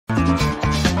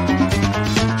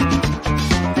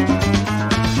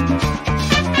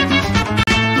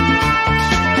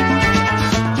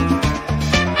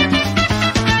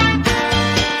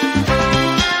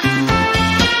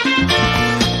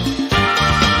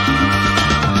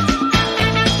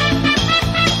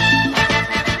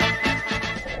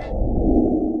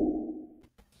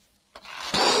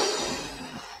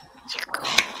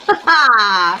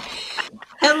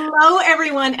Hello,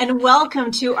 everyone, and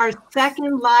welcome to our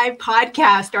second live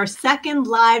podcast, our second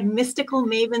live Mystical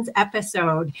Mavens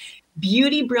episode,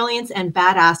 Beauty, Brilliance, and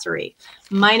Badassery.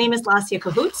 My name is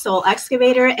Lesia, Soul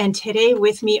Excavator, and today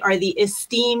with me are the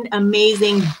esteemed,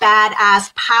 amazing,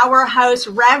 badass, powerhouse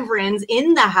reverends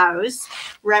in the house,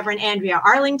 Reverend Andrea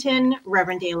Arlington,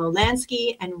 Maven Dale,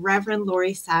 Olansky, and Maven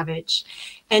Lori Savage.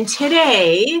 And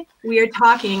today we are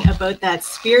talking about that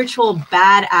spiritual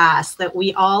badass that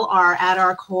we all are at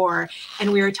our core.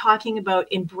 And we are talking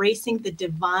about embracing the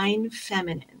divine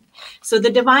feminine. So the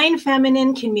divine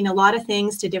feminine can mean a lot of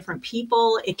things to different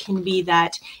people. It can be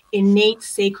that innate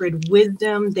sacred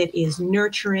wisdom that is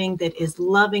nurturing, that is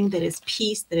loving, that is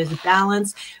peace, that is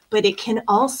balance. But it can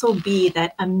also be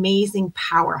that amazing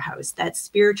powerhouse, that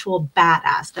spiritual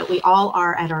badass that we all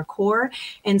are at our core.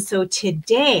 And so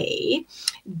today,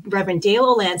 Reverend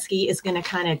Dale Olansky is going to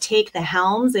kind of take the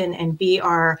helms and be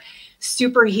our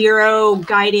superhero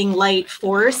guiding light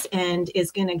force, and is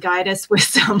going to guide us with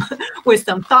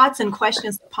some thoughts and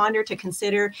questions to ponder, to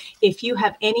consider. If you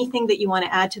have anything that you want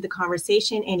to add to the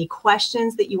conversation, any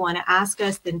questions that you want to ask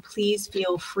us, then please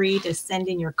feel free to send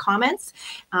in your comments.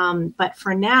 But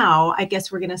for now, I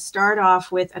guess we're going to start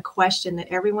off with a question that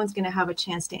everyone's going to have a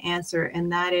chance to answer,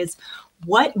 and that is,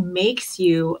 what makes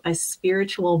you a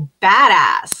spiritual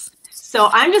badass? So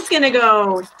I'm just going to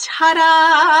go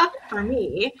ta-da for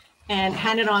me and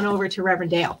hand it on over to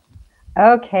Reverend Dale.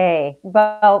 Okay,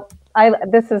 well,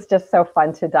 this is just so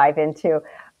fun to dive into.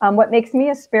 What makes me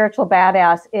a spiritual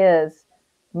badass is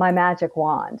my magic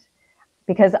wand,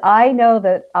 because I know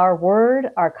that our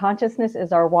word, our consciousness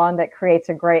is our wand that creates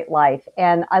a great life.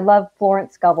 And I love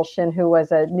Florence Scovel-Shinn, who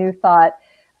was a New Thought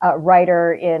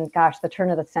writer in, the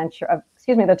turn of the century,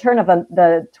 the turn of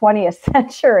the 20th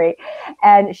century.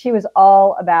 And she was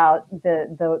all about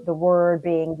the word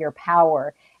being your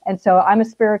power. And so I'm a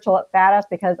spiritual badass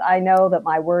because I know that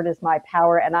my word is my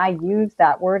power, and I use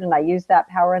that word and I use that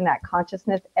power and that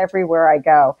consciousness everywhere I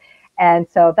go. And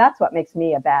so that's what makes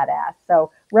me a badass.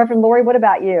 So Reverend Lori, what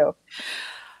about you?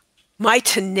 My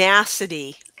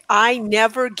tenacity. I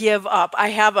never give up. I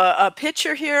have a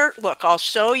picture here. Look, I'll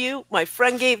show you. My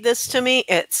friend gave this to me.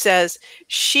 It says,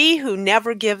 "She who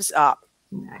never gives up."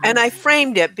 And I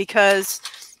framed it because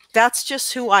that's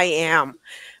just who I am.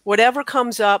 Whatever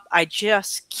comes up, I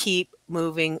just keep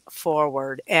moving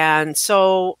forward. And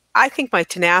so I think my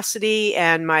tenacity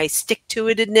and my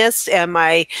stick-to-itiveness and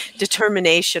my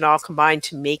determination all combine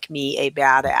to make me a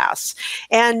badass.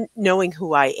 And knowing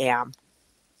who I am.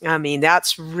 I mean,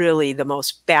 that's really the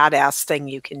most badass thing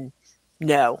you can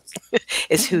know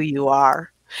is who you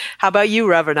are. How about you,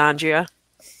 Reverend Andrea?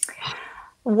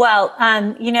 Well,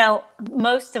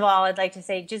 most of all, I'd like to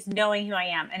say just knowing who I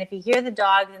am. And if you hear the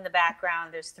dogs in the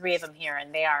background, there's 3 of them here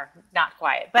and they are not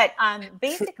quiet. But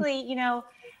basically,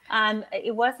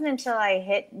 it wasn't until I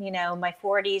hit, my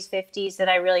 40s, 50s that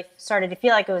I really started to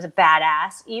feel like I was a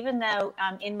badass, even though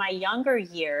in my younger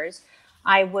years,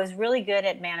 I was really good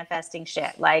at manifesting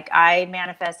shit. Like I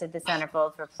manifested the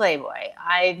centerfold for Playboy.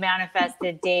 I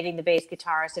manifested dating the bass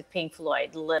guitarist of Pink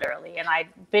Floyd, literally. And I'd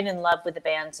been in love with the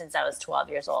band since I was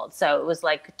 12 years old. So it was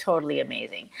like totally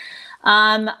amazing.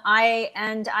 I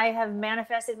have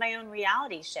manifested my own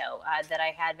reality show that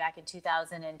I had back in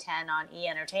 2010 on E!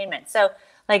 Entertainment. So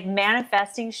like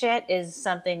manifesting shit is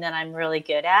something that I'm really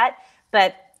good at.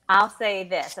 But I'll say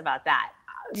this about that.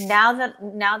 Now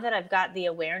that I've got the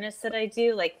awareness that I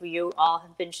do, like you all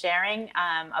have been sharing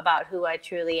about who I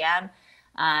truly am,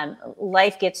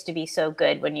 life gets to be so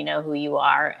good when you know who you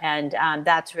are. And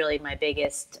that's really my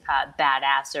biggest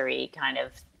badassery kind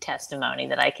of testimony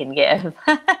that I can give.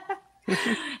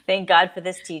 Thank God for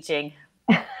this teaching.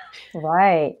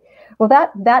 Right. Well,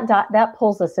 that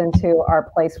pulls us into our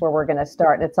place where we're going to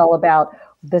start. It's all about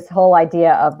this whole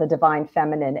idea of the divine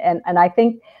feminine. And I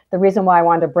think the reason why I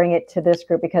wanted to bring it to this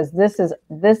group, because this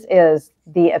is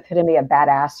the epitome of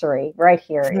badassery right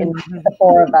here in the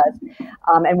 4 of us.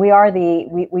 And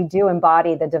we do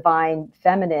embody the divine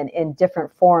feminine in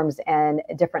different forms and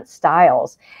different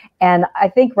styles. And I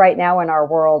think right now in our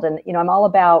world, and I'm all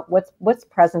about what's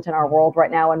present in our world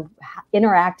right now and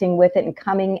interacting with it and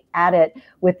coming at it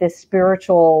with this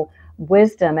spiritual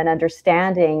wisdom and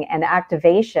understanding and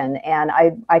activation. And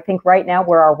I think right now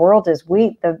where our world is,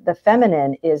 the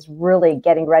feminine is really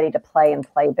getting ready to play and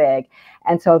play big.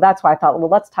 And so that's why I thought, well,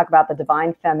 let's talk about the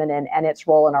divine feminine and its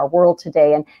role in our world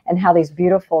today, and how these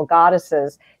beautiful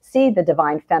goddesses see the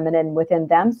divine feminine within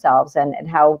themselves, and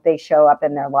how they show up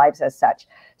in their lives as such.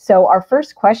 So our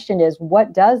first question is,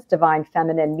 what does divine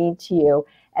feminine mean to you,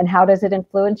 and how does it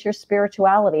influence your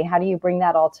spirituality? How do you bring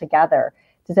that all together?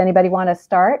 Does anybody want to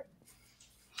start?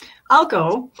 I'll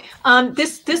go.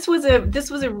 This was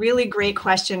a really great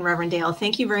question, Reverend Dale.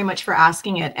 Thank you very much for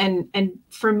asking it. And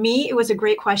for me, it was a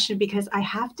great question because I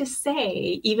have to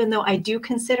say, even though I do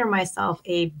consider myself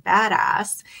a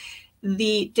badass,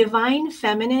 the divine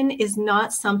feminine is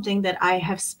not something that I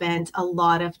have spent a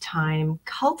lot of time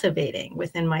cultivating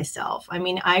within myself. I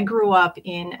mean, I grew up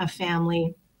in a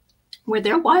family where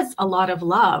there was a lot of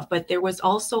love, but there was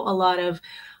also a lot of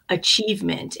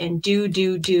achievement and do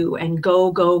and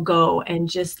go, and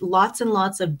just lots and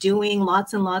lots of doing,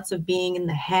 lots and lots of being in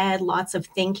the head, lots of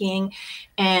thinking.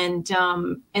 And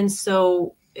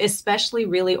so especially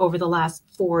really over the last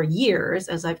 4 years,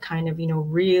 as I've kind of,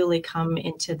 really come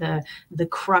into the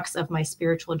crux of my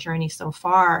spiritual journey so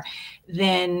far,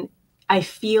 then I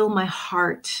feel my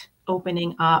heart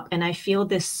opening up, and I feel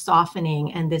this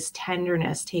softening and this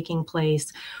tenderness taking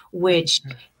place, which,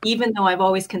 even though I've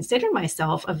always considered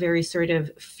myself a very sort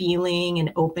of feeling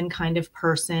and open kind of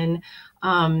person,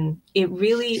 it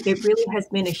really has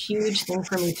been a huge thing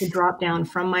for me to drop down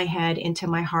from my head into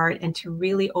my heart, and to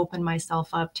really open myself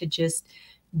up to just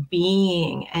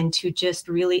being, and to just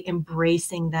really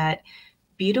embracing that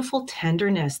beautiful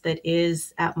tenderness that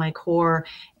is at my core.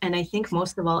 And I think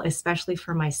most of all, especially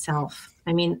for myself.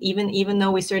 I mean, even though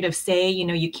we sort of say,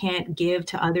 you can't give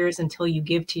to others until you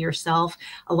give to yourself,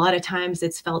 a lot of times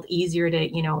it's felt easier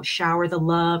to, shower the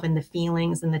love and the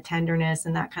feelings and the tenderness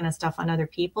and that kind of stuff on other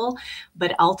people.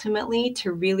 But ultimately,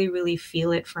 to really, really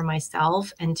feel it for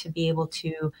myself, and to be able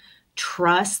to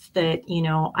trust that,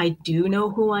 I do know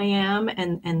who I am,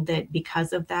 and that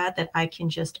because of that I can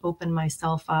just open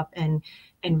myself up and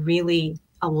really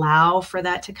allow for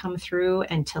that to come through,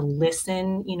 and to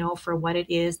listen, for what it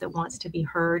is that wants to be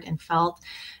heard and felt.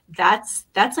 That's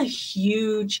a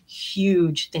huge,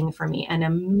 huge thing for me, and a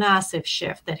massive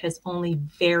shift that has only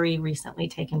very recently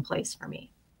taken place for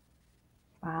me.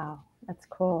 Wow, that's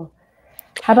cool.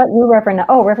 How about you,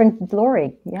 Reverend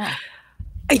Lori? Yeah.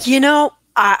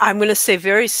 I'm going to say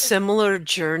very similar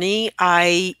journey.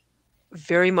 I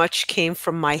very much came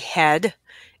from my head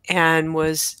and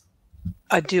was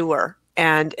a doer,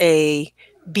 and a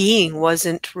being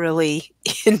wasn't really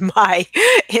in my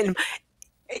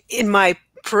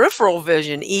peripheral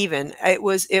vision. Even it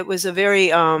was a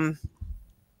very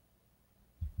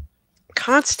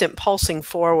constant pulsing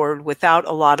forward without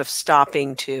a lot of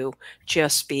stopping to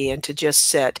just be, and to just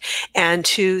sit, and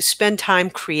to spend time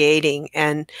creating.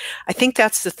 And I think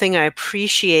that's the thing I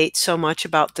appreciate so much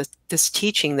about this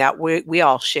teaching that we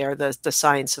all share, the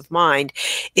science of mind,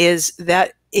 is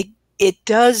that it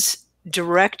does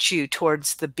direct you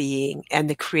towards the being and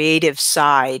the creative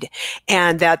side,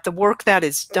 and that the work that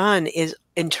is done is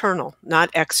internal,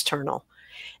 not external.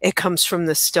 It comes from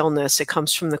the stillness. It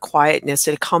comes from the quietness.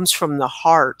 It comes from the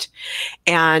heart.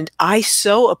 And I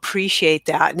so appreciate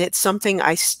that. And it's something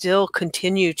I still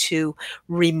continue to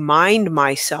remind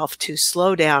myself to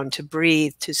slow down, to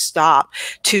breathe, to stop,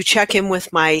 to check in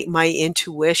with my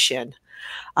intuition.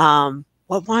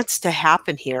 What wants to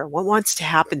happen here? What wants to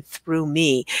happen through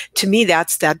me? To me,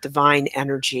 that's that divine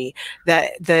energy.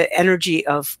 That the energy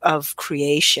of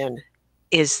creation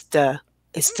is the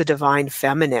divine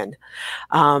feminine.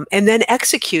 And then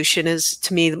execution is,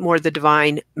 to me, more the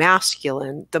divine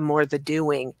masculine, the more the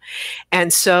doing.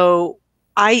 And so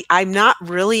I'm not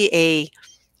really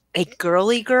a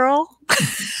girly girl.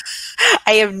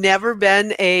 I have never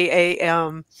been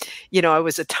I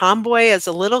was a tomboy as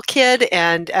a little kid.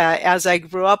 And as I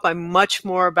grew up, I'm much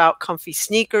more about comfy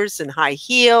sneakers and high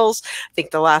heels. I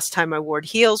think the last time I wore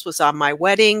heels was on my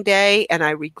wedding day, and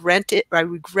I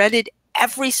regretted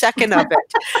every second of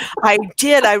it. I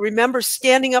did. I remember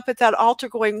standing up at that altar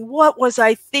going, what was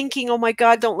I thinking? Oh my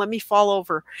God, don't let me fall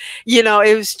over.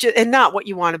 It was just, and not what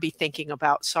you want to be thinking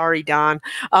about. Sorry, Don.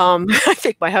 I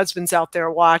think my husband's out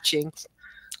there watching.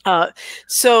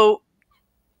 So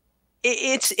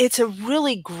it's a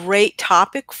really great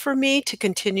topic for me to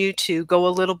continue to go a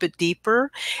little bit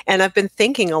deeper. And I've been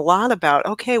thinking a lot about,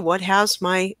 okay, what has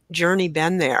my journey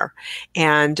been there?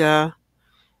 And,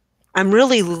 I'm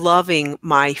really loving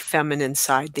my feminine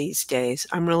side these days.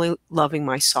 I'm really loving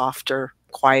my softer,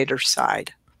 quieter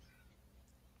side.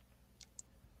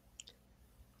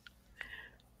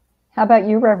 How about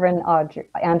you, Reverend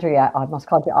Andrea? I almost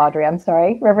called you Audrey. I'm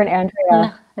sorry, Reverend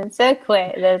Andrea. That's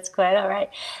quite all right.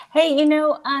 Hey,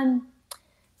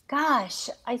 gosh,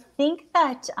 I think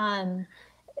that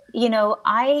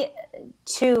I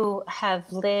too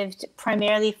have lived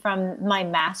primarily from my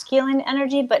masculine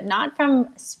energy, but not from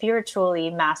spiritually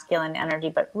masculine energy,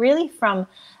 but really from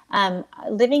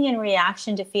living in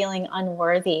reaction to feeling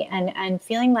unworthy and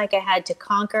feeling like I had to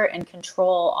conquer and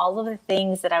control all of the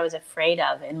things that I was afraid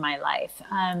of in my life.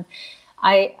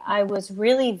 I was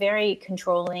really very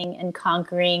controlling and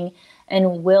conquering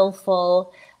and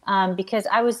willful, because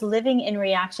I was living in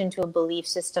reaction to a belief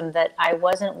system that I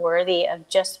wasn't worthy of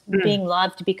just being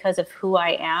loved because of who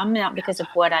I am, not because of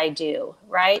what I do,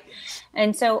 right?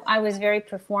 And so I was very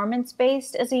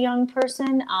performance-based as a young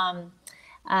person,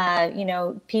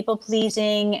 people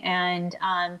pleasing, and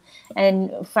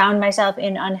found myself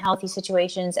in unhealthy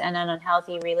situations and in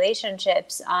unhealthy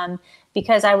relationships,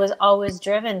 because I was always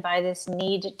driven by this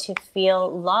need to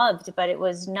feel loved, but it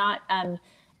was not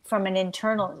from an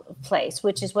internal place,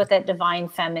 which is what that divine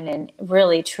feminine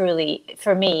really, truly,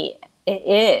 for me, it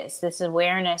is this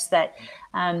awareness that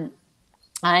I'm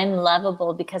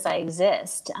lovable because I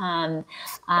exist.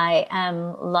 I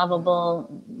am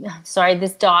lovable. Sorry,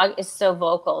 this dog is so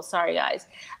vocal. Sorry, guys.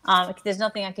 There's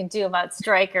nothing I can do about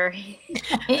Stryker.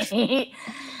 Anyway,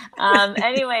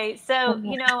 so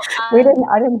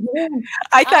I didn't hear him.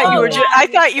 I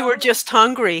thought you were just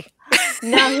hungry.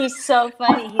 No, he's so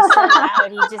funny. He's so loud.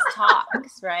 He just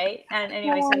talks, right? And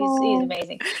anyway, so he's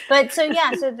amazing. But so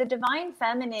the divine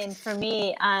feminine for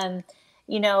me,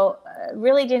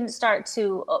 really didn't start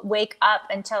to wake up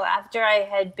until after I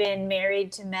had been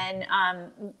married to men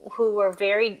who were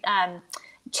very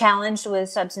challenged with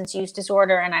substance use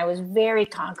disorder, and I was very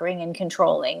conquering and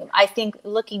controlling. I think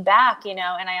looking back, and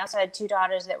I also had 2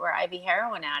 daughters that were IV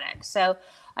heroin addicts. So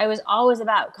I was always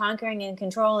about conquering and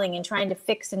controlling and trying to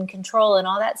fix and control and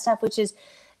all that stuff, which is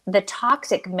the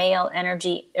toxic male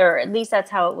energy, or at least that's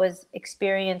how it was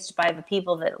experienced by the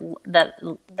people that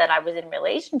I was in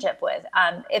relationship with.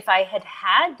 If I had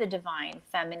had the divine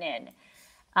feminine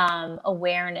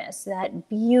awareness, that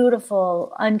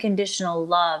beautiful unconditional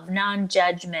love,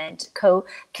 non-judgment,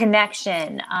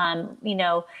 connection,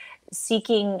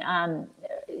 seeking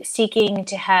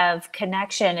to have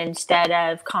connection instead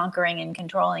of conquering and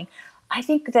controlling, I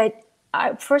think that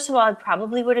first of all, I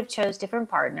probably would have chose different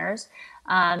partners,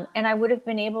 and I would have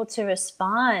been able to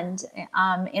respond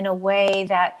in a way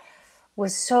that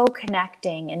was so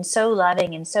connecting and so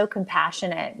loving and so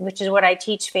compassionate, which is what I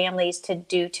teach families to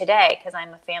do today, because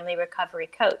I'm a family recovery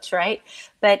coach, right?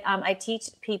 But I teach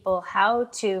people how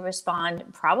to respond,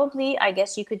 probably, I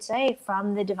guess you could say,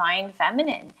 from the divine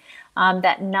feminine,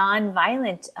 that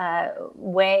non-violent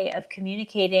way of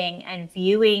communicating and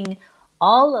viewing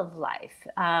all of life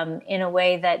in a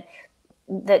way that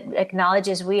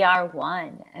acknowledges we are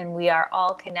one and we are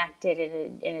all connected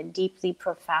in a deeply,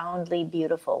 profoundly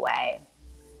beautiful way.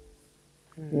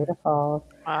 Beautiful.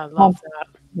 I love that.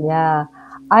 Yeah.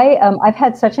 I've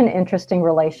had such an interesting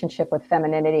relationship with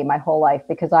femininity my whole life,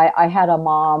 because I had a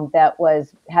mom that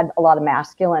had a lot of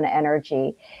masculine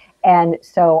energy. And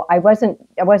so I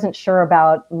wasn't sure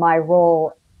about my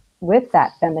role with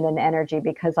that feminine energy,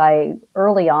 because I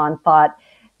early on thought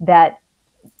that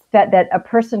a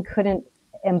person couldn't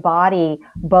embody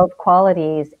both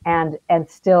qualities and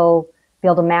still be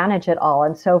able to manage it all.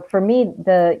 And so for me,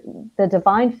 the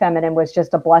divine feminine was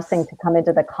just a blessing to come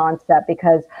into the concept,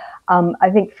 because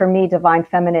I think for me, divine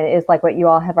feminine is like what you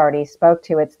all have already spoke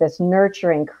to. It's this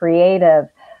nurturing, creative,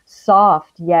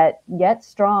 soft, yet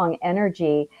strong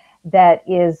energy that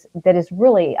is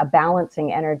really a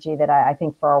balancing energy that I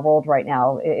think for our world right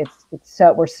now,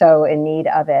 we're so in need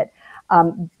of it.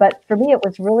 But for me, it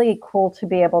was really cool to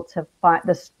be able to find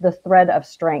the thread of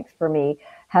strength. For me,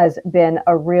 has been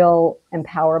a real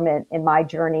empowerment in my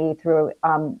journey through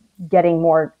getting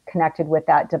more connected with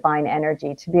that divine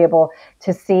energy, to be able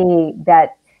to see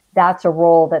that that's a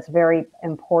role that's very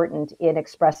important in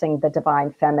expressing the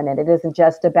divine feminine. It isn't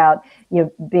just about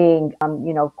being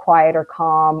quiet or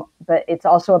calm, but it's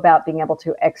also about being able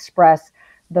to express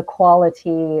the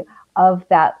quality of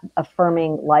that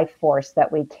affirming life force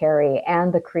that we carry,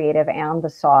 and the creative and the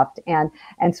soft. And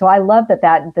so I love that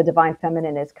the divine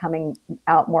feminine is coming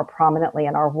out more prominently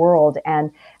in our world,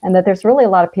 and that there's really a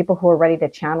lot of people who are ready to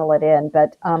channel it in.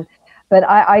 But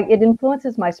it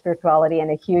influences my spirituality in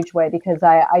a huge way, because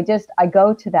I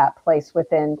go to that place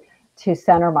within to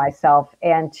center myself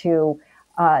and to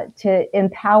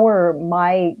empower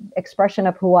my expression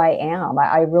of who I am.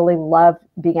 I really love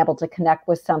being able to connect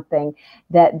with something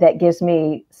that gives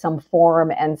me some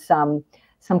form and some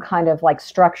some kind of like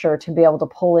structure to be able to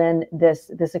pull in this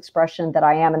expression that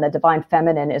I am, and the divine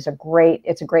feminine is a great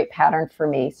pattern for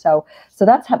me. So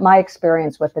that's my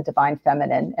experience with the divine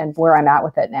feminine and where I'm at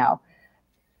with it now.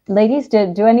 Ladies,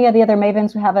 do any of the other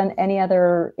Mavens have any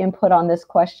other input on this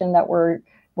question that we're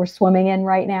swimming in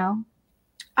right now?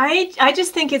 I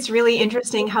just think it's really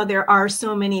interesting how there are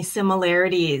so many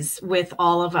similarities with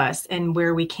all of us and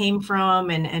where we came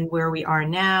from and where we are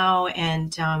now.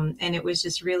 And it was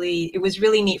just really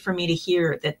neat for me to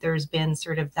hear that there's been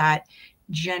sort of that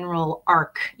general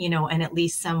arc, and at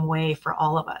least some way for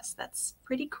all of us. That's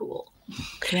pretty cool.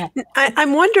 Yeah.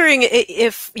 I'm wondering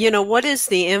if, what is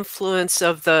the influence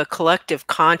of the collective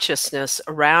consciousness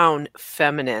around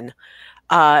feminine?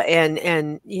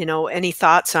 And any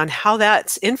thoughts on how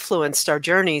that's influenced our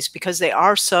journeys, because they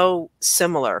are so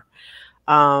similar.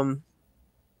 There's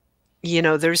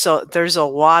a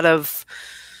lot of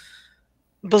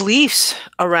beliefs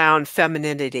around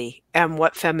femininity and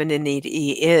what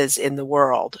femininity is in the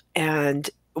world and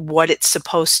what it's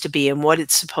supposed to be and what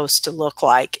it's supposed to look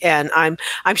like. And I'm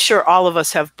sure all of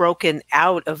us have broken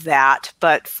out of that,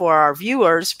 but for our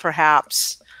viewers,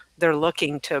 perhaps they're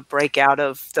looking to break out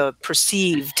of the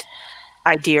perceived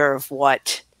idea of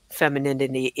what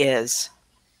femininity is.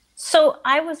 So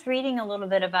I was reading a little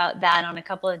bit about that on a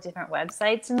couple of different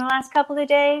websites in the last couple of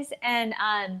days. And,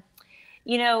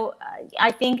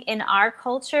 I think in our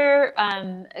culture,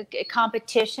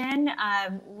 competition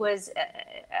was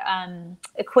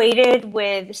equated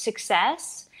with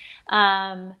success.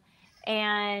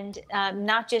 And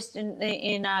not just in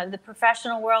the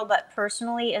professional world, but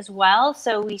personally as well.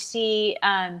 So we see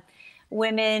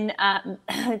women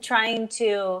trying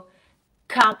to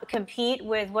compete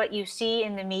with what you see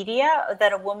in the media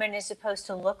that a woman is supposed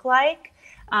to look like.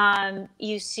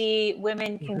 You see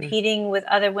women competing with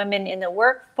other women in the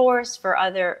workforce for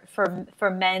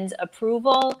men's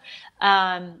approval.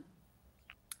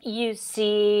 You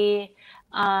see.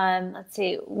 Let's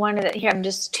see, here, I'm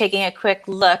just taking a quick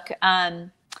look.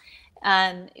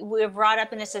 We're brought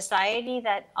up in a society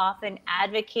that often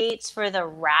advocates for the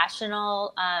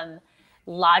rational,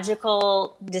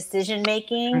 logical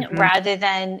decision-making rather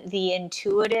than the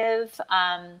intuitive,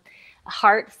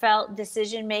 heartfelt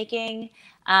decision-making.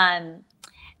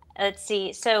 Let's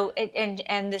see. So,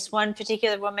 and this one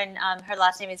particular woman, her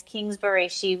last name is Kingsbury.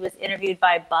 She was interviewed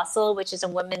by Bustle, which is a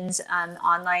women's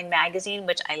online magazine,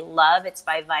 which I love. It's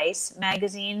by Vice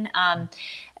magazine.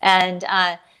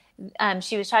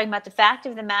 She was talking about the fact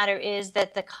of the matter is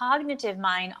that the cognitive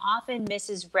mind often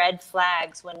misses red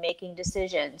flags when making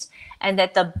decisions, and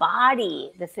that the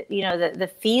body, the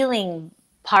feeling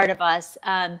part of us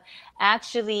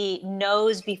actually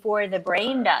knows before the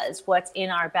brain does what's in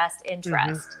our best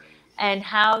interest, and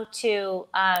how to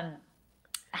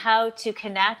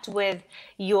connect with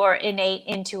your innate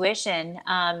intuition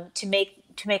to make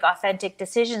authentic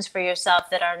decisions for yourself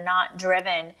that are not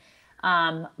driven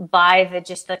by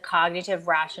the cognitive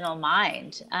rational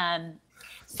mind.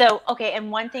 Okay,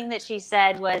 and one thing that she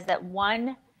said was that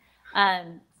one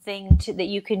thing that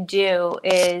you can do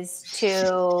is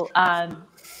to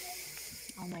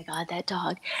oh my God, that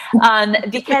dog.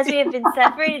 Because we have been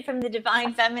separated from the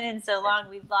divine feminine so long,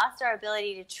 we've lost our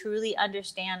ability to truly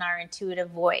understand our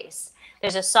intuitive voice.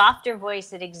 There's a softer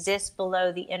voice that exists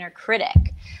below the inner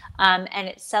critic, and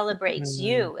it celebrates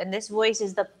you. And this voice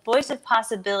is the voice of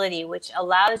possibility, which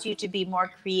allows you to be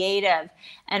more creative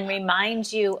and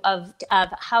reminds you of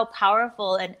how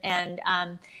powerful and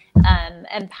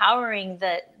empowering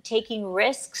that taking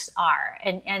risks are,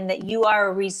 and that you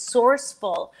are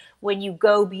resourceful when you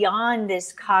go beyond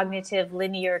this cognitive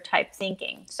linear type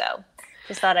thinking. So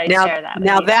just thought I'd share that with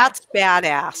you. That's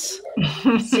badass.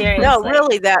 Seriously. No,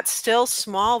 really, that still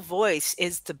small voice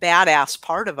is the badass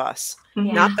part of us,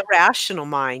 not the rational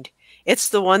mind. It's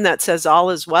the one that says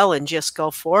all is well and just go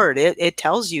forward. It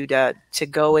tells you to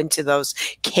go into those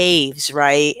caves,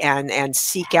 right? And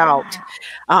seek out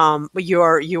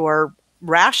your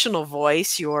rational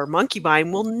voice, your monkey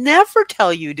mind will never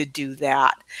tell you to do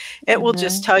that. It will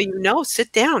just tell you, no,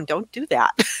 sit down, don't do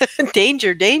that.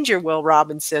 Danger, danger, Will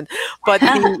Robinson. But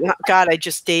God, I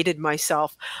just dated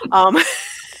myself. But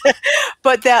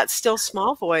that still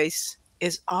small voice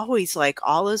is always like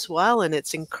all is well, and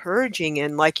it's encouraging,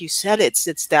 and like you said,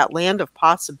 it's that land of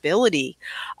possibility.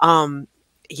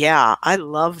 Yeah, I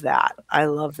love that.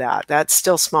 That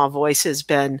still small voice has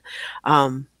been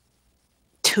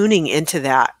tuning into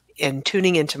that, and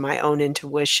tuning into my own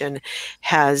intuition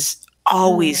has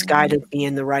always guided me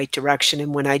in the right direction.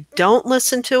 And when I don't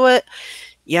listen to it,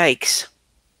 yikes.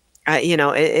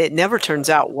 It never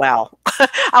turns out well.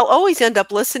 I'll always end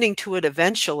up listening to it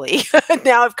eventually.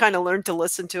 Now I've kind of learned to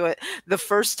listen to it the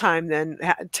first time, then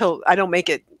till I don't make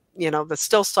it, the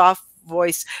still soft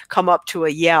voice come up to a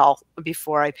yell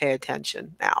before I pay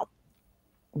attention now.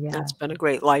 Yeah. That's been a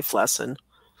great life lesson.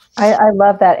 I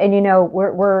love that. And, and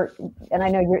I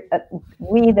know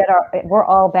we're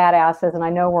all badasses, and I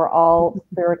know we're all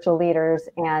spiritual leaders,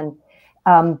 and,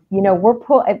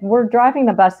 we're driving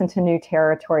the bus into new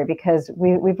territory, because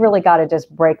we've really got to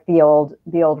just break the old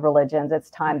religions. It's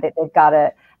time that they've got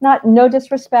to, no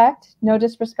disrespect.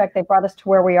 They brought us to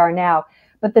where we are now,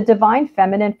 but the divine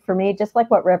feminine, for me, just like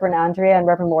what Reverend Andrea and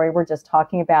Reverend Lori were just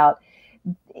talking about,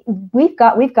 we've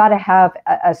got to have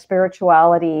a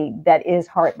spirituality that is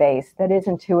heart-based, that is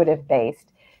intuitive-based,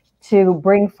 to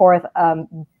bring forth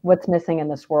what's missing in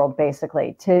this world,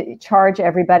 basically, to charge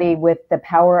everybody with the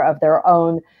power of their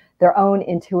own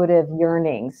intuitive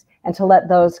yearnings, and to let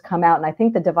those come out. And I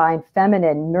think the divine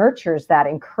feminine nurtures that,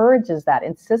 encourages that,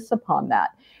 insists upon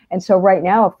that. And so right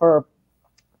now, for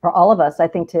all of us, I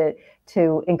think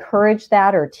to encourage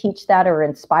that, or teach that, or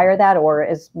inspire that, or,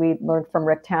 as we learned from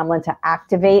Rick Tamlin, to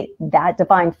activate that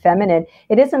divine feminine.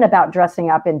 It isn't about dressing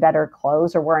up in better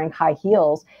clothes or wearing high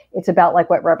heels. It's about, like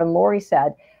what Reverend Lori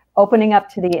said, opening up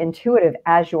to the intuitive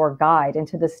as your guide,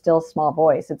 into the still small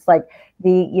voice. It's like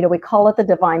we call it the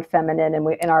divine feminine,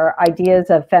 and our ideas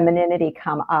of femininity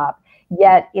come up,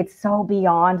 yet it's so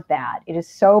beyond that. It is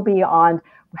so beyond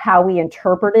how we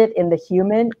interpret it in the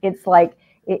human. It's like,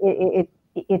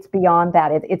 it's beyond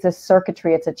that. It's a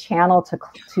circuitry. It's a channel to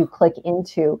click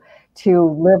into, to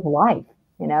live life,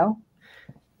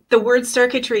 The word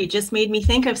circuitry just made me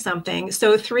think of something.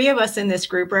 So 3 of us in this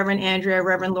group, Reverend Andrea,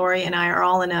 Reverend Lori, and I, are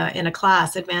all in a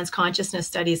class, Advanced Consciousness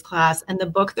Studies class. And the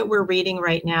book that we're reading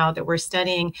right now, that we're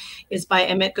studying, is by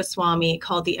Amit Goswami,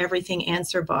 called the Everything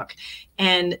Answer Book.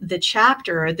 And the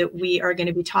chapter that we are going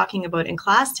to be talking about in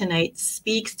class tonight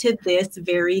speaks to this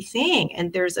very thing.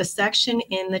 And there's a section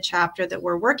in the chapter that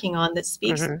we're working on that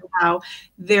speaks to how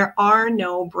there are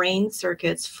no brain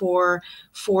circuits for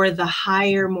the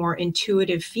higher, more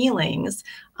intuitive feelings.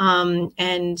 What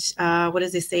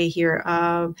does it say here?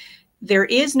 There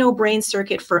is no brain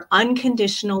circuit for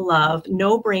unconditional love,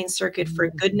 no brain circuit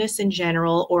for goodness in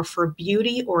general, or for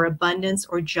beauty or abundance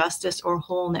or justice or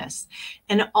wholeness.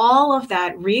 And all of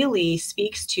that really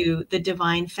speaks to the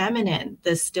divine feminine,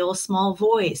 the still small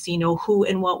voice, who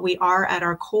and what we are at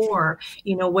our core,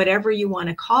 whatever you want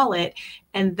to call it.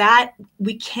 And that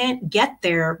we can't get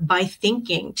there by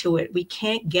thinking to it. We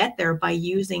can't get there by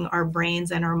using our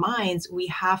brains and our minds. We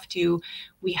have to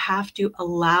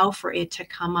allow for it to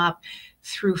come up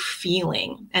through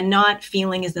feeling, and not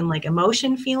feeling as in like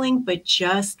emotion feeling, but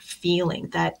just feeling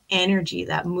that energy,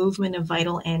 that movement of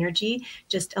vital energy.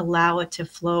 Just allow it to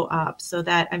flow up. So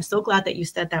that, I'm so glad that you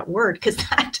said that word, because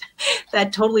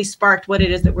that totally sparked what it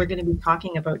is that we're going to be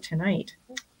talking about tonight.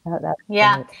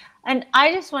 Yeah. Great. And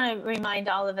I just want to remind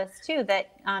all of us too that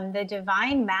the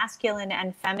divine masculine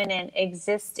and feminine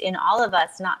exists in all of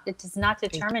us. It is not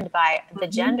determined by the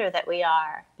gender that we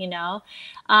are,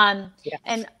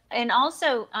 Yes. And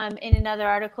also in another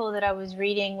article that I was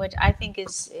reading, which I think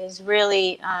is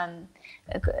really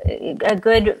a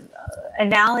good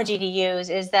analogy to use,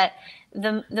 is that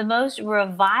the most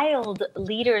reviled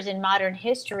leaders in modern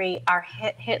history are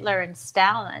Hitler and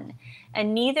Stalin.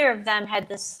 And neither of them had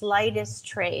the slightest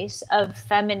trace of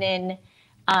feminine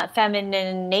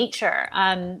nature.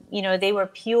 They were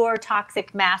pure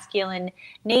toxic masculine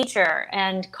nature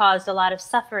and caused a lot of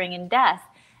suffering and death.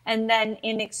 And then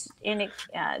in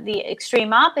the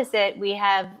extreme opposite, we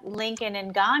have Lincoln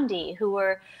and Gandhi, who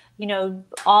were,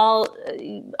 all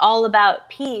about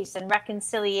peace and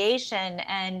reconciliation,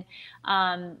 and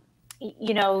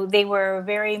they were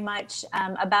very much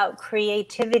about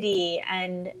creativity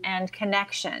and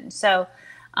connection. So,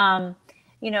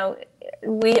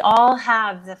 we all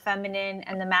have the feminine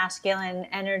and the masculine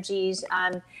energies,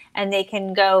 and they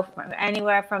can go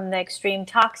anywhere from the extreme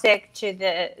toxic to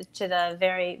the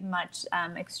very much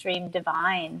extreme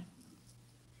divine.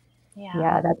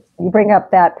 Yeah, you bring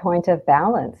up that point of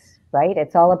balance, right?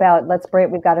 It's all about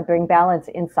we've got to bring balance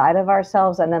inside of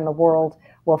ourselves, and then the world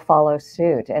will follow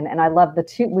suit. And I love the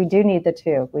two. We do need the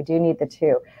two.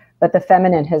 But the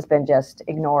feminine has been just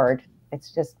ignored.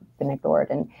 It's just been ignored.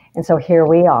 And so here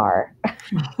we are.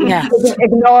 Yeah.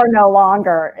 Ignore no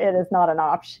longer. It is not an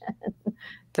option.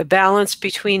 The balance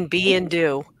between be and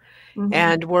do.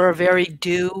 And we're a very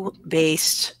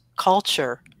do-based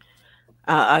culture.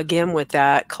 Again, with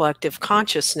that collective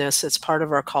consciousness, it's part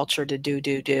of our culture to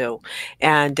do.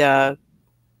 And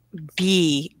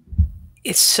be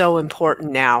is so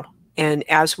important now. And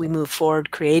as we move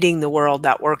forward, creating the world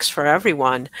that works for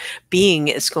everyone, being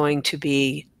is going to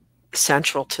be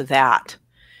central to that.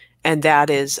 And that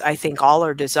is, I think, all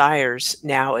our desires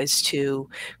now is to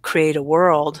create a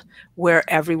world where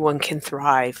everyone can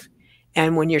thrive.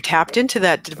 And when you're tapped into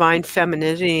that divine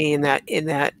femininity and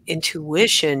that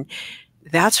intuition,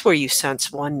 that's where you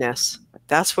sense oneness.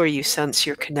 That's where you sense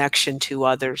your connection to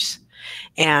others.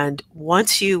 And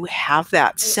once you have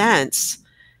that sense,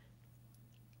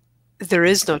 there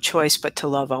is no choice but to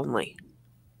love only.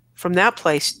 From that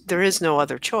place, there is no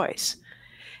other choice.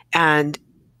 And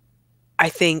I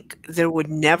think there would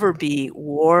never be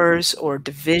wars or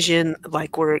division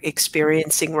like we're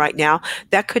experiencing right now.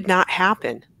 That could not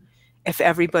happen if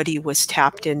everybody was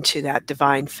tapped into that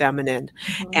divine feminine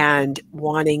and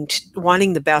wanting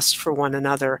the best for one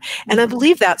another. And I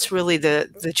believe that's really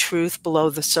the truth below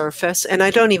the surface. And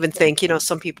I don't even think,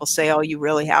 some people say, oh, you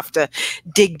really have to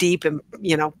dig deep and,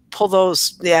 pull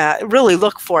those, really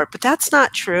look for it. But that's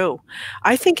not true.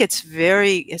 I think it's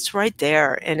right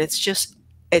there. And it's just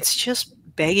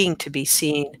begging to be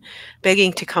seen,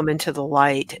 begging to come into the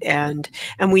light. And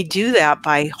we do that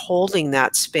by holding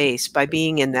that space, by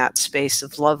being in that space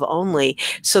of love only,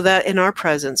 so that in our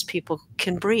presence, people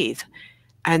can breathe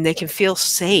and they can feel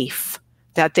safe,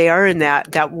 that they are in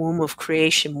that womb of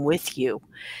creation with you.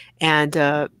 And,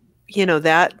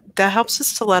 that helps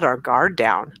us to let our guard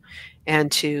down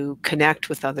and to connect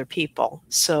with other people.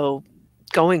 So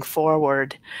going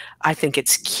forward, I think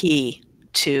it's key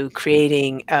to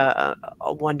creating a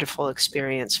wonderful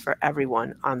experience for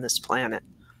everyone on this planet.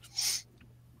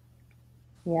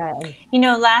 Yeah.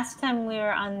 Last time we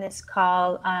were on this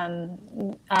call,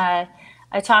 I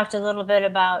talked a little bit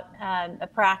about a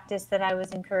practice that I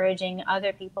was encouraging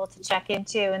other people to check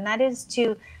into, and that is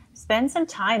to spend some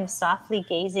time softly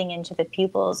gazing into the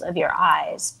pupils of your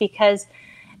eyes. Because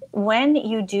when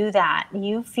you do that,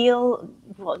 you feel,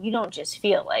 you don't just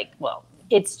feel like,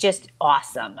 it's just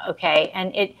awesome, okay?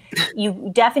 And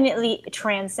you definitely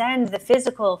transcend the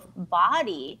physical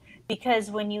body, because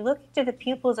when you look into the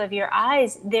pupils of your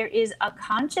eyes, there is a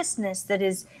consciousness that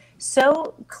is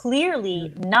so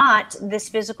clearly not this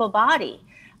physical body.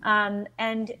 And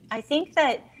I think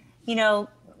that,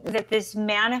 that this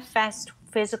manifest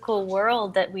physical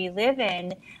world that we live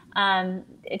in,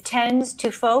 it tends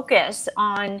to focus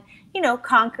on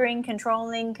conquering,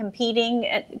 controlling, competing,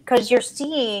 because you're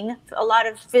seeing a lot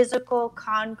of physical,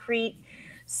 concrete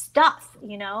stuff,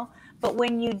 But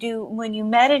when you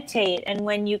meditate and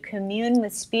when you commune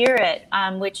with spirit,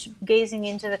 which gazing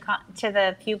into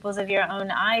the pupils of your own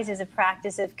eyes is a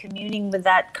practice of communing with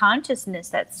that consciousness,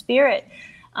 that spirit,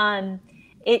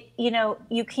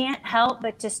 you can't help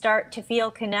but to start to feel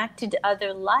connected to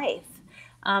other life.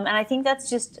 And I think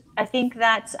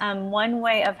that's one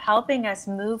way of helping us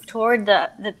move toward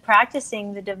the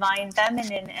practicing the divine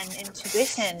feminine and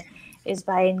intuition, is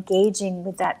by engaging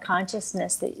with that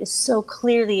consciousness that is so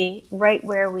clearly right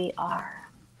where we are.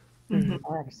 Mm-hmm.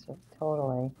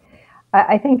 Totally.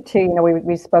 I think too,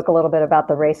 we spoke a little bit about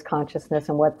the race consciousness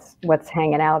and what's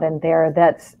hanging out in there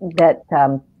that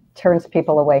turns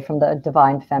people away from the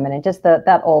divine feminine, just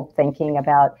that old thinking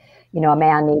about, a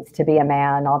man needs to be a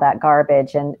man, all that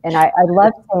garbage. And I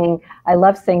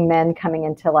love seeing men coming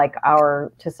into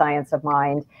to Science of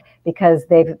Mind, because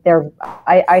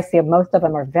I see most of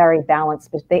them are very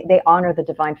balanced, but they honor the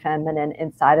divine feminine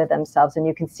inside of themselves. And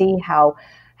you can see how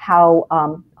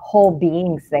whole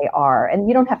beings they are. And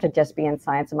you don't have to just be in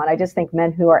Science of Mind. I just think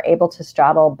men who are able to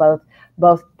straddle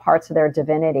both parts of their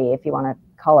divinity, if you want to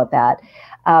call it that,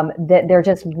 that they're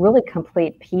just really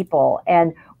complete people.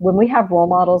 And when we have role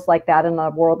models like that in the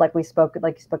world, like you spoke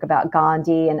about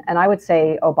Gandhi, and I would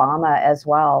say Obama as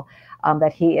well,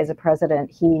 that he is a president,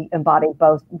 he embodied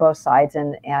both sides.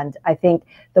 And I think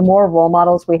the more role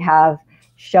models we have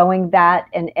showing that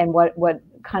and what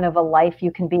kind of a life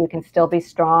you can still be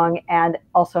strong and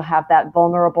also have that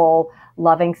vulnerable,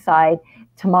 loving side,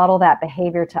 to model that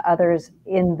behavior to others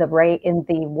in the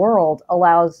world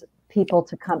allows people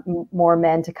to more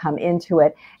men to come into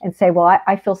it and say, well,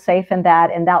 I feel safe in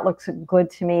that, and that looks good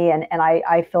to me, and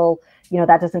I feel,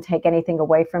 that doesn't take anything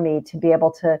away from me, to be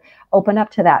able to open up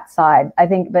to that side. I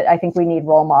think we need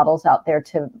role models out there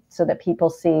so that people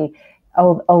see,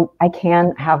 oh, I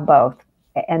can have both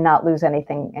and not lose any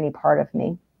part of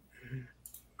me.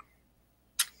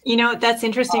 That's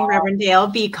interesting, Reverend Dale,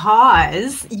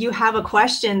 because you have a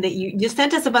question that you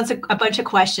sent us a bunch of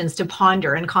questions to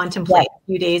ponder and contemplate a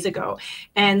few days ago.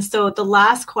 And so the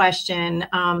last question,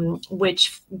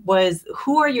 which was,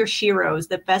 who are your sheroes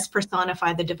that best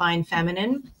personify the divine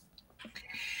feminine?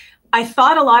 I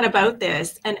thought a lot about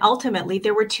this, and ultimately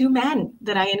there were two men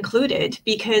that I included,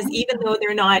 because even though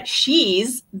they're not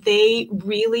she's, they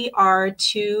really are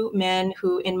two men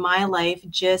who in my life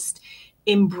just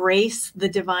embrace the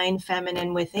divine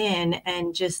feminine within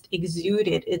and just exude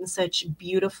it in such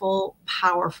beautiful,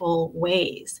 powerful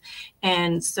ways.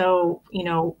 And so, you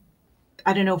know,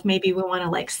 I don't know if maybe we want to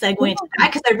like segue into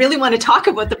that, because I really want to talk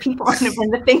about the people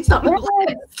and the things on the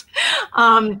list.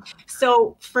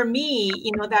 So for me,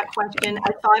 you know, that question,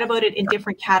 I thought about it in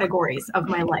different categories of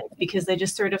my life, because I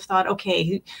just sort of thought,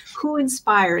 okay, who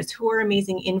inspires, who are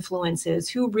amazing influences,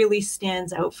 who really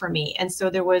stands out for me? And so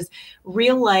there was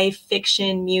real life,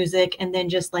 fiction, music, and then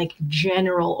just like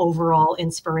general overall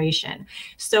inspiration.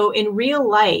 So in real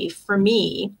life, for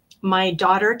me, my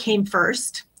daughter came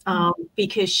first.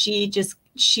 Because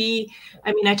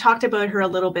I mean, I talked about her a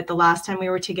little bit the last time we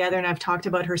were together, and I've talked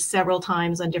about her several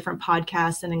times on different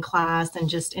podcasts and in class and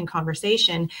just in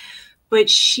conversation, but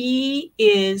she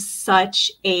is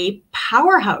such a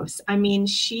powerhouse. I mean,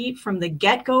 she, from the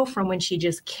get-go, from when she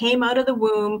just came out of the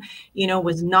womb, you know,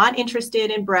 was not interested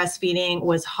in breastfeeding,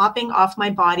 was hopping off my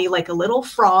body like a little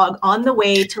frog on the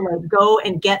way to like go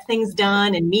and get things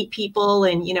done and meet people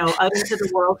and, you know, out into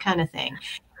the world kind of thing.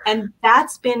 And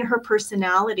that's been her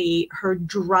personality, her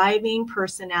driving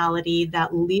personality,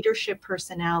 that leadership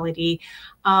personality,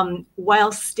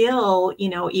 while still, you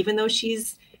know, even though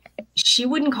she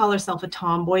wouldn't call herself a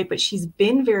tomboy, but she's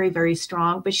been very, very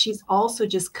strong, but she's also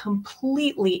just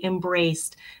completely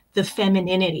embraced the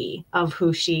femininity of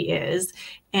who she is.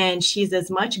 And she's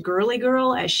as much girly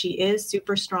girl as she is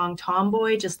super strong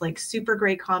tomboy, just like super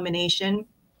great combination.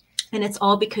 And it's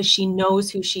all because she knows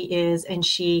who she is, and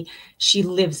she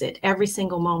lives it every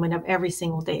single moment of every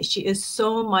single day. She is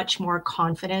so much more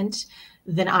confident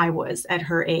than I was at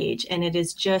her age. And it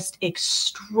is just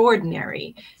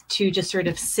extraordinary to just sort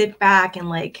of sit back and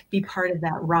like be part of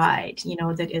that ride, you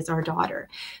know, that is our daughter.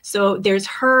 So there's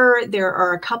her. There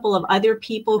are a couple of other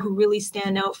people who really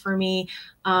stand out for me.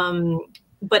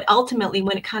 But ultimately,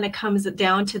 when it kind of comes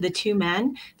down to the two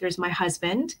men, there's my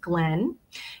husband, Glenn.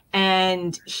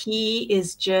 And he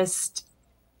is just,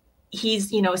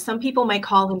 he's, you know, some people might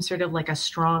call him sort of like a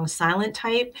strong, silent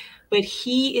type, but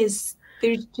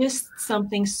there's just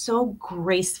something so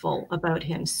graceful about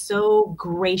him, so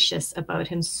gracious about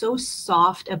him, so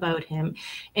soft about him.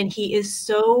 And he is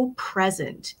so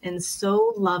present and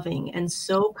so loving and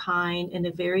so kind in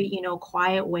a very, you know,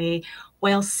 quiet way,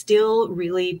 while still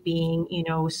really being, you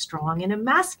know, strong in a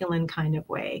masculine kind of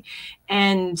way.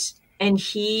 And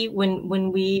he,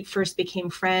 when we first became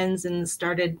friends and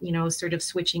started, you know, sort of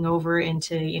switching over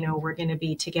into, you know, we're going to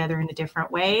be together in a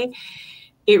different way,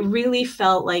 it really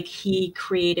felt like he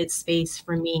created space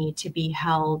for me to be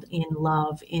held in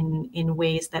love in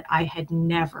ways that I had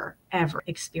never, ever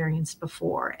experienced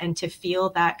before. And to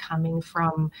feel that coming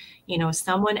from, you know,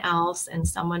 someone else, and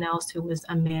someone else who was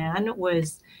a man,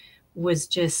 was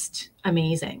just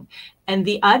amazing. And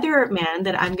the other man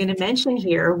that I'm going to mention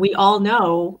here, we all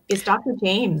know, is Dr.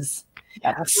 James.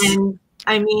 Yes. And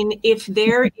I mean, if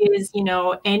there is, you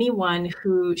know, anyone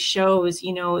who shows,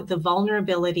 you know, the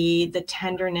vulnerability, the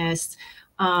tenderness,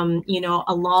 you know,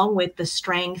 along with the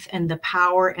strength and the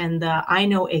power and the, I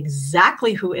know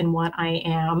exactly who and what I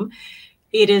am,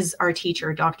 it is our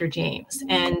teacher, Dr. James.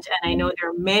 And I know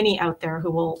there are many out there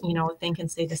who will, you know, think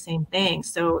and say the same thing.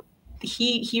 So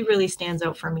he really stands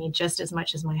out for me just as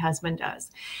much as my husband does.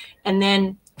 And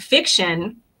then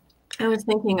fiction, I was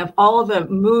thinking of all the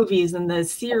movies and the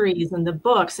series and the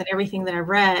books and everything that I've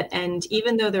read. And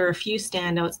even though there are a few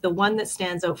standouts, the one that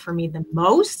stands out for me the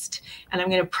most, and I'm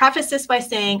going to preface this by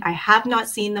saying I have not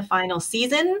seen the final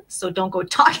season, so don't go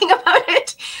talking about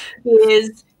it,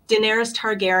 is Daenerys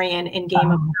Targaryen in Game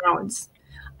of Thrones.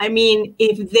 I mean,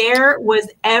 if there was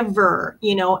ever,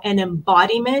 you know, an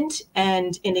embodiment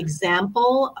and an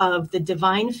example of the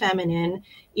divine feminine,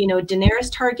 you know,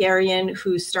 Daenerys Targaryen,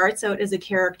 who starts out as a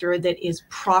character that is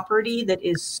property, that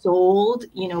is sold,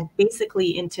 you know,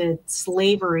 basically into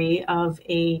slavery of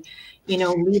a, you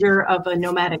know, leader of a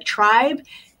nomadic tribe.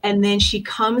 And then she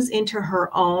comes into her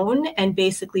own and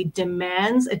basically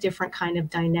demands a different kind of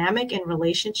dynamic and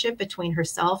relationship between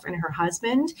herself and her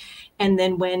husband. And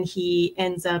then when he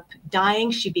ends up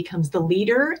dying, she becomes the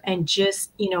leader and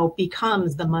just, you know,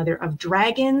 becomes the mother of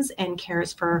dragons and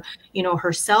cares for, you know,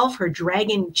 herself, her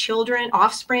dragon children,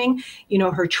 offspring, you know,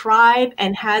 her tribe,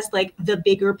 and has like the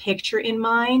bigger picture in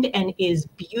mind, and is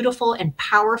beautiful and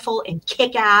powerful and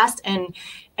kick-ass and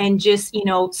just, you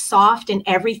know, soft and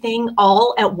everything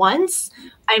all at once.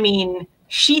 I mean,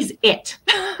 she's it.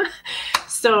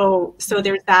 So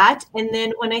there's that. And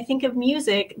then when I think of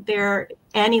music,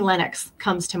 Annie Lennox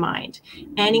comes to mind.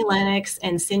 Annie Lennox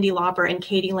and Cyndi Lauper and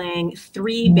Katie Lang,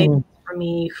 three big for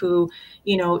me, who,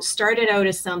 you know, started out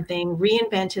as something,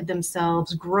 reinvented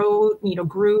themselves, grew,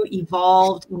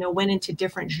 evolved, you know, went into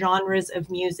different genres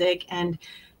of music, and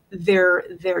their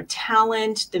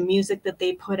talent, the music that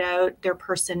they put out, their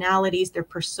personalities, their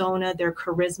persona, their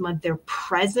charisma, their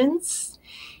presence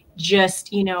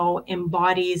just, you know,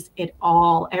 embodies it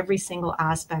all, every single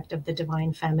aspect of the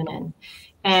divine feminine.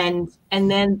 And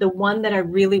then the one that I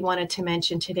really wanted to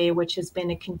mention today, which has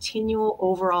been a continual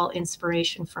overall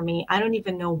inspiration for me, I don't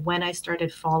even know when I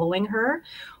started following her,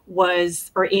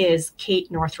 is Kate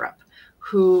Northrup,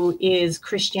 who is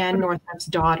Christiane Northrup's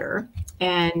daughter.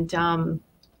 And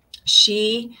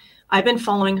I've been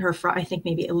following her for, I think,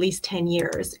 maybe at least 10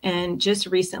 years. And just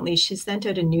recently, she sent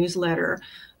out a newsletter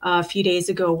a few days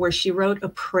ago where she wrote a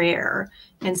prayer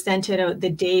and sent it out the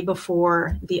day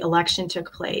before the election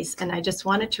took place. And I just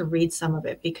wanted to read some of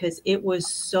it because it was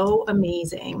so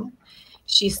amazing.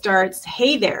 She starts,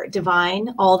 "Hey there,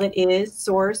 divine, all that is,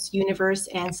 source, universe,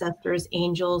 ancestors,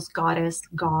 angels, goddess,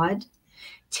 God.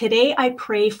 Today I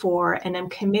pray for and am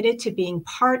committed to being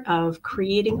part of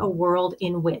creating a world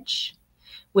in which,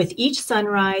 with each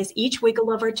sunrise, each wiggle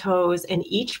of our toes, and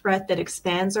each breath that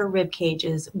expands our rib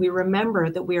cages, we remember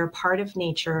that we are part of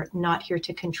nature, not here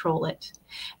to control it,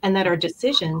 and that our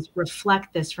decisions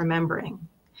reflect this remembering.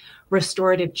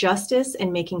 Restorative justice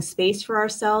and making space for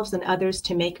ourselves and others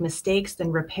to make mistakes,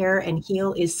 then repair and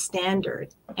heal is standard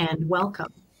and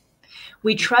welcome.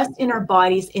 We trust in our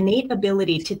body's innate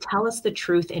ability to tell us the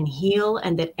truth and heal,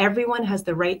 and that everyone has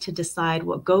the right to decide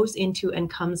what goes into and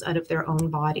comes out of their own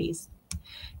bodies.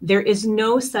 There is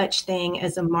no such thing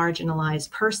as a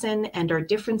marginalized person, and our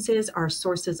differences are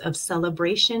sources of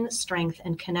celebration, strength,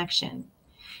 and connection.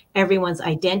 Everyone's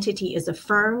identity is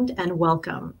affirmed and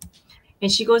welcome."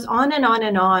 And she goes on and on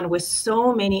and on with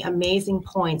so many amazing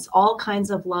points. All kinds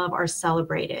of love are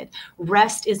celebrated.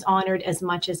 Rest is honored as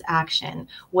much as action.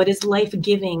 What is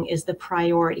life-giving is the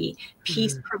priority.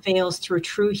 Peace prevails through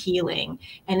true healing,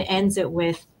 and ends it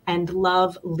with, "And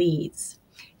love leads.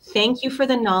 Thank you for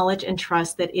the knowledge and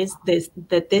trust that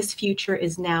this future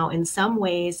is now in some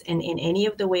ways, and in any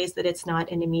of the ways that it's not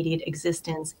in immediate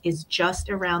existence, is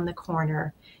just around the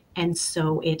corner. And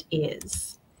so it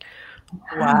is."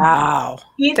 Wow.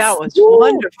 It's That was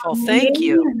wonderful. Thank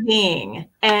you. amazing.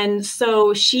 And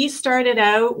so she started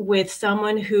out with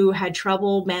someone who had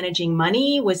trouble managing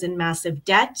money, was in massive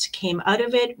debt, came out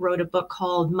of it, wrote a book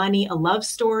called Money, A Love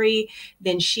Story.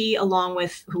 Then she, along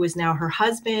with who is now her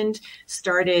husband,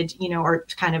 started, you know, or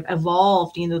kind of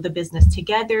evolved, you know, the business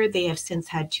together. They have since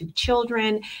had 2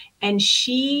 children. And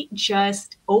she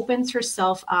just opens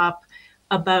herself up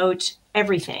about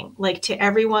everything, like to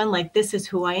everyone, like, this is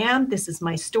who I am. This is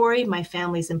my story. My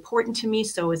family's important to me.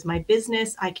 So is my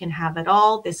business. I can have it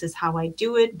all. This is how I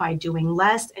do it, by doing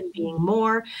less and being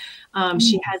more.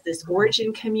 She has this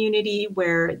origin community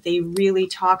where they really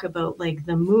talk about like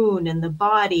the moon and the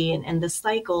body and the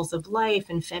cycles of life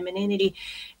and femininity.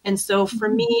 And so for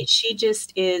me, she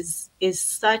just is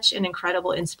such an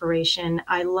incredible inspiration.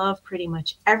 I love pretty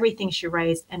much everything she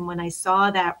writes. And when I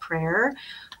saw that prayer,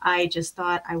 I just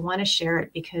thought, I want to share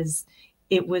it because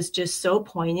it was just so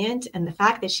poignant. And the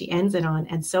fact that she ends it on,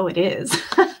 "and so it is,"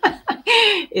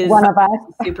 is one of us.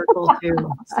 super cool too.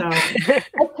 So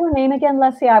What's her name again,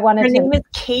 Lesia? I wanted her to. name is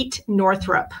Kate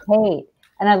Northrup. Kate.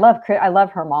 And I love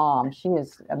her mom. She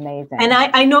is amazing. And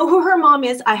I know who her mom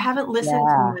is. I haven't listened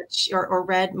to much or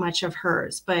read much of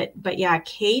hers, but yeah,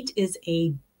 Kate is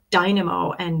a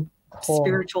dynamo and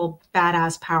spiritual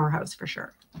badass powerhouse for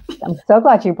sure. I'm so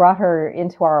glad you brought her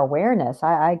into our awareness.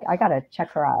 I got to check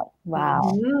her out.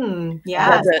 Wow.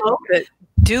 Yeah.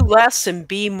 Do less and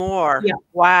be more. Yeah.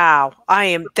 Wow.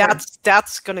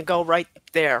 That's going to go right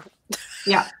there.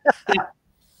 Yeah. Yeah.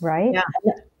 Right. Yeah.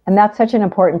 And that's such an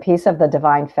important piece of the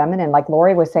divine feminine. Like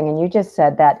Lori was saying, and you just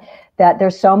said that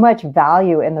there's so much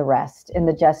value in the rest, in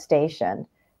the gestation.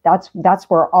 That's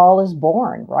where all is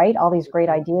born, right? All these great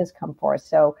ideas come forth.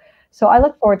 So I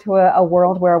look forward to a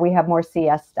world where we have more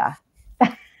siesta.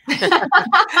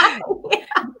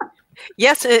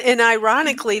 Yes, and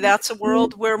ironically, that's a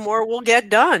world where more will get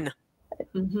done.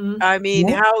 I mean,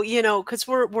 how, you know, because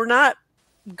we're not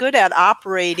good at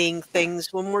operating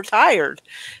things when we're tired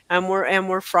and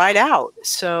we're fried out.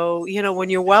 So, you know,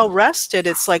 when you're well rested,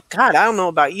 it's like, God, I don't know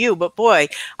about you, but boy,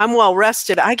 I'm well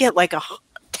rested. I get like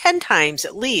 10 times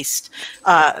at least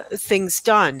things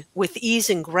done with ease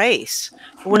and grace.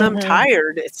 When I'm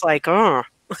tired, it's like, oh.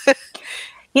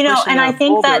 You know, pushing and I a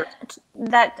think boulder.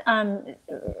 that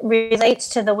relates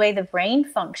to the way the brain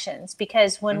functions,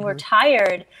 because when we're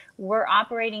tired, we're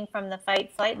operating from the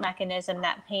fight flight mechanism,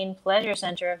 that pain pleasure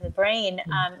center of the brain.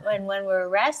 And when we're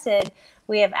rested,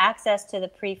 we have access to the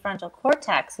prefrontal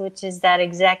cortex, which is that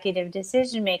executive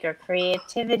decision maker,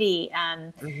 creativity,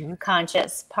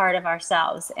 conscious part of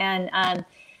ourselves. And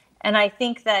I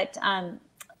think that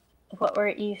what were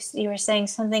you were saying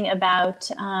something about.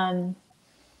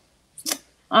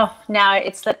 Oh, now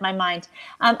it slipped my mind.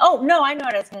 Oh no, I know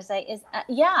what I was going to say. Is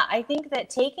yeah, I think that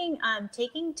taking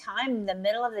time in the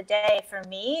middle of the day, for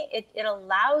me, it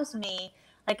allows me.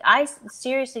 Like, I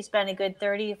seriously spend a good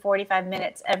 30 to 45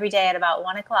 minutes every day at about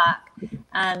 1 o'clock,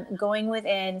 going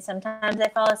within. Sometimes I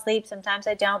fall asleep, sometimes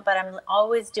I don't, but I'm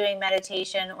always doing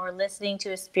meditation or listening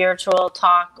to a spiritual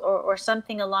talk or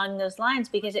something along those lines,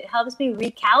 because it helps me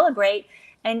recalibrate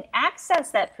and access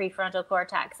that prefrontal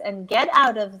cortex and get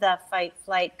out of the fight,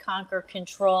 flight, conquer,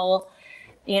 control,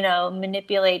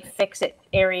 manipulate, fix it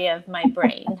area of my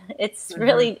brain. It's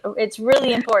really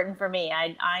important for me.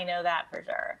 I know that for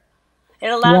sure. It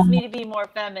allows me to be more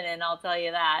feminine, I'll tell you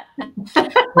that. I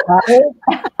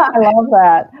love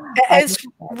that. It's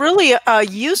really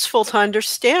useful to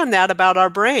understand that about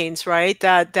our brains, right?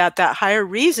 That higher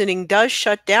reasoning does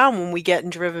shut down when we get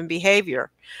in driven behavior.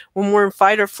 When we're in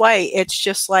fight or flight,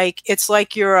 it's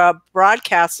like you're a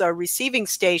receiving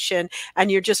station, and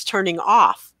you're just turning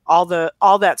off. All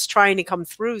that's trying to come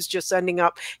through is just ending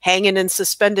up hanging in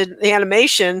suspended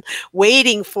animation,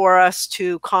 waiting for us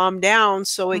to calm down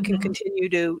so it can continue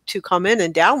to come in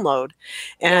and download.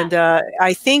 And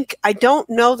I don't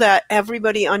know that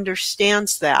everybody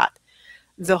understands that.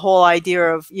 The whole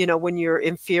idea of, when you're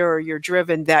in fear or you're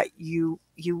driven, that you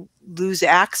lose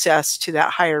access to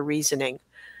that higher reasoning.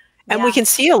 And we can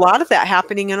see a lot of that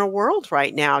happening in our world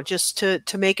right now, just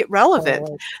to make it relevant,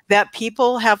 that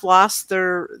people have lost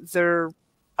their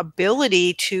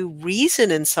ability to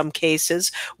reason in some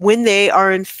cases when they are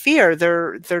in fear.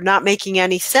 They're not making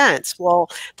any sense. Well,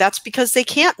 that's because they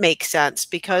can't make sense,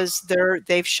 because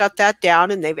they've shut that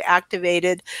down and they've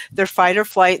activated their fight or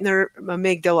flight and their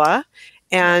amygdala.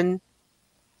 And,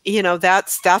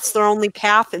 that's their only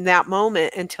path in that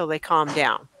moment until they calm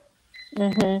down.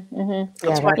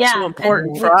 That's why it's so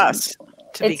important for us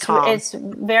to be calm. It's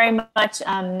very much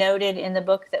noted in the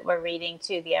book that we're reading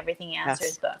too, the Everything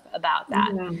Answers book, about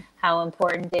that, how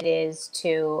important it is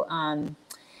to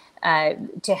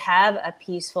have a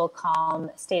peaceful,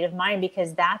 calm state of mind,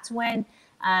 because that's when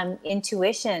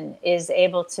intuition is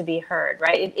able to be heard,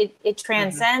 right? It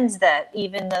transcends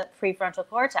even the prefrontal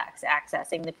cortex,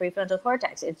 accessing the prefrontal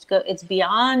cortex. It's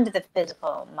beyond the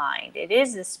physical mind. It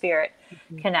is the spirit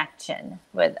connection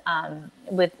with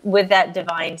that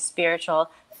divine,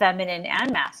 spiritual, feminine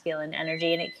and masculine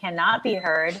energy, and it cannot be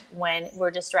heard when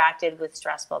we're distracted with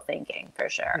stressful thinking, for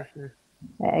sure.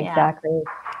 Exactly.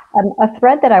 A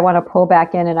thread that I want to pull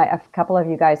back in, and a couple of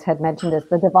you guys had mentioned this,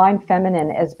 the divine feminine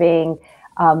as being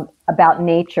about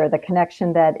nature, the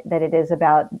connection that it is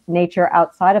about nature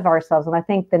outside of ourselves. And I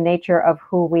think the nature of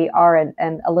who we are,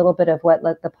 and a little bit of what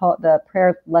the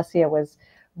prayer Lesia was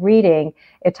reading,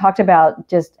 it talked about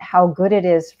just how good it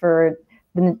is for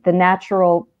the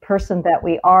natural person that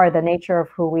we are, the nature of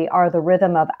who we are, the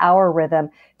rhythm of our rhythm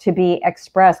to be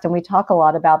expressed. And we talk a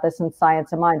lot about this in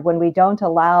Science of Mind. When we don't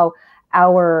allow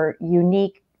our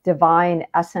unique divine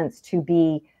essence to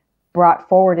be brought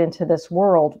forward into this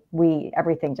world,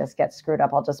 everything just gets screwed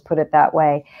up. I'll just put it that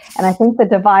way. And I think the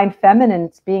divine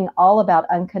feminine, being all about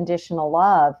unconditional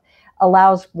love,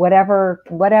 allows whatever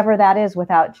that is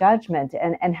without judgment,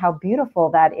 and how beautiful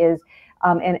that is,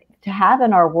 and to have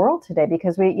in our world today,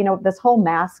 because this whole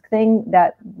mask thing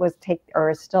that was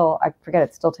it's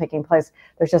still taking place.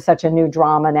 There's just such a new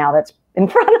drama now that's in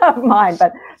front of mine,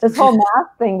 but this whole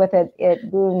mask thing with it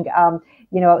being,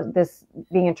 this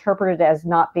being interpreted as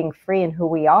not being free in who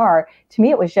we are, to me,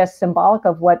 it was just symbolic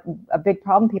of what a big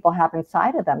problem people have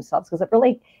inside of themselves. Because it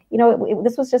really,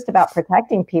 this was just about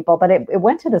protecting people, but it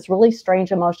went to this really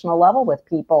strange emotional level with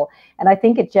people. And I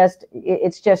think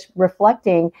it's just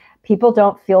reflecting people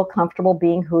don't feel comfortable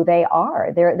being who they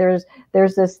are. There's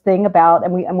this thing about,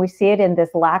 and we see it in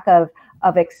this lack of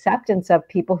acceptance of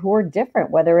people who are different,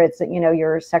 whether it's,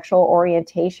 your sexual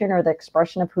orientation or the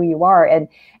expression of who you are.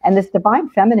 And this divine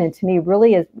feminine, to me,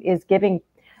 really is giving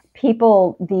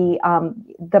people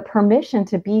the permission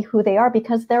to be who they are,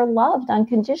 because they're loved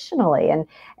unconditionally. And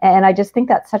I just think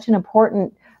that's such an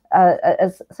important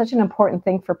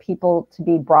thing for people to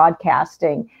be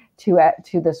broadcasting to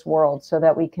this world, so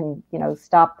that we can,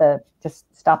 stop the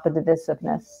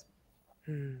divisiveness.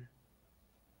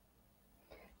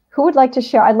 Who would like to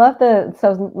share? I love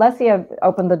so Lesia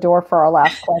opened the door for our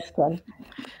last question.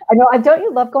 I know, don't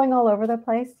you love going all over the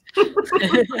place?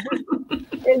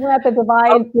 Isn't that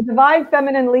the divine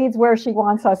feminine leads where she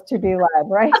wants us to be led,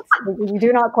 right? We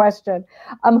do not question.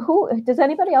 Does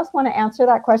anybody else want to answer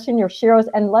that question? Your sheroes.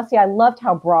 And Lesia, I loved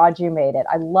how broad you made it.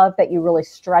 I love that you really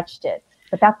stretched it.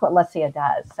 But that's what Lesia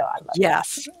does. So I love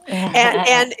yes.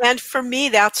 And for me,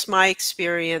 that's my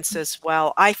experience as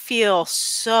well. I feel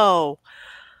so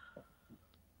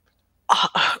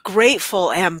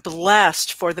grateful and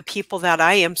blessed for the people that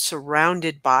I am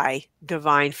surrounded by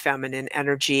divine feminine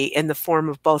energy in the form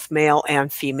of both male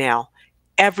and female.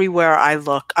 Everywhere I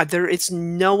look, there is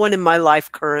no one in my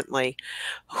life currently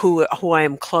who I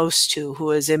am close to,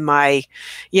 who is in my,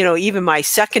 even my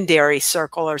secondary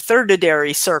circle or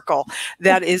thirdary circle,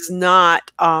 that is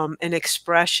not an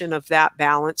expression of that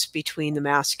balance between the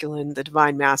masculine, the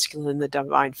divine masculine, the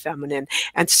divine feminine.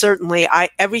 And certainly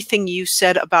everything you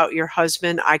said about your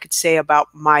husband, I could say about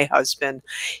my husband.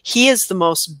 He is the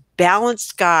most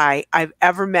balanced guy I've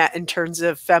ever met in terms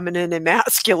of feminine and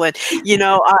masculine.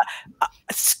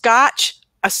 Scotch,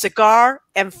 a cigar,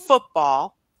 and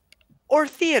football, or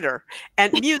theater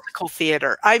and musical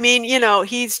theater. I mean,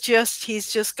 he's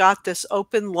just got this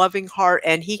open, loving heart,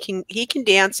 and he can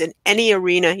dance in any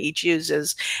arena he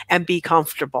chooses and be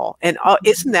comfortable. And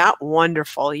isn't that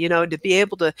wonderful? To be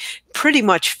able to pretty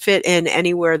much fit in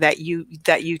anywhere that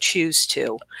you choose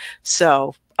to.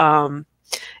 So,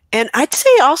 and I'd say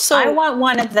also, I want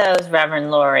one of those, Reverend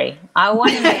Lori. I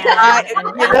want a man.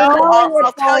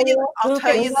 I'll tell you who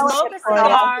can smoke a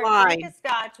cigar, drink a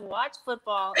scotch, watch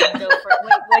football, and go for it.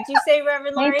 Wait, what'd you say,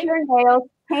 Reverend Lori?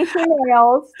 Paint your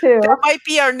nails too. That might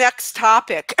be our next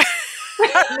topic.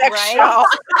 Next show.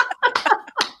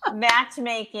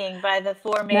 Matchmaking by the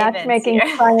four Mavens. Matchmaking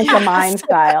science of mind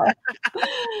style.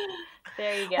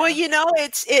 There you go. Well,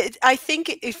 I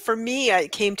think for me,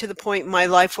 it came to the point in my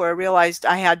life where I realized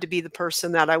I had to be the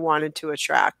person that I wanted to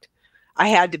attract. I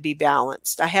had to be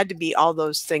balanced. I had to be all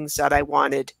those things that I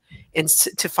wanted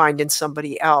to find in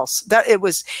somebody else. That it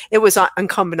was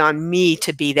incumbent on me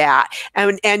to be that.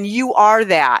 And you are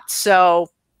that.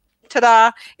 So ta-da,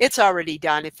 it's already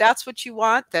done. If that's what you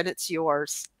want, then it's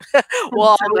yours.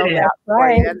 Well, I know that.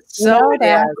 Right. So it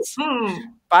is.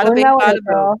 Bada bing, bada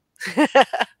boom.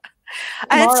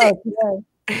 I'd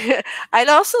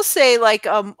also say, like,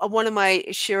 one of my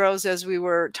sheroes, as we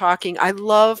were talking, I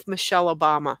love Michelle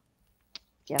Obama.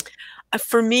 Yes.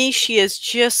 For me, she is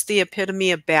just the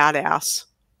epitome of badass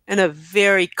in a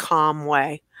very calm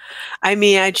way. I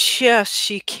mean,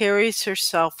 she carries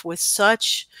herself with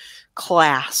such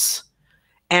class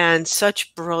and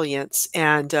such brilliance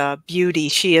and beauty.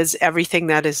 She is everything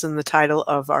that is in the title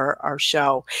of our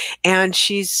show. And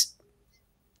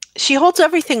she holds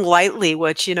everything lightly,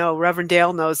 which, Reverend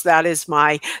Dale knows that's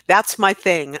my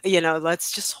thing.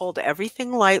 Let's just hold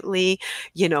everything lightly.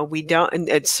 We don't,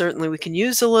 and certainly we can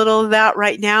use a little of that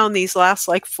right now in these last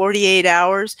 48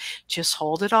 hours. Just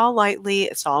hold it all lightly.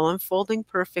 It's all unfolding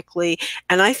perfectly.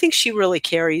 And I think she really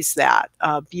carries that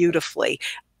beautifully.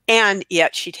 And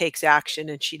yet she takes action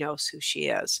and she knows who she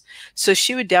is. So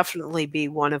she would definitely be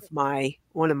one of my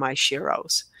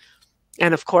sheroes.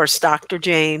 And of course, Dr.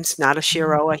 James, not a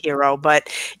shero, a hero, but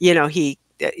he,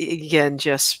 again,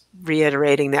 just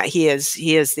reiterating that he is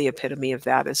the epitome of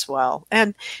that as well.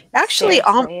 And actually,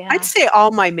 I'd say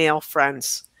all my male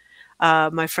friends,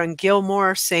 my friend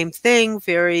Gilmore, same thing,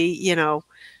 very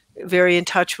in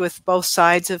touch with both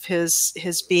sides of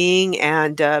his being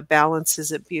and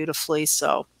balances it beautifully.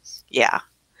 So, yeah.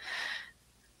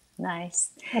 Nice.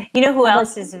 Who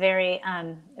else is very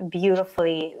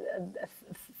beautifully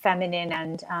feminine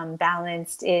and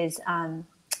balanced is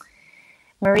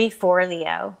Marie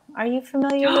Forleo. Are you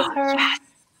familiar with her? Yes.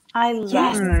 I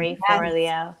love Marie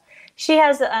Forleo. She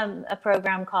has a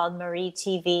program called Marie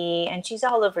TV, and she's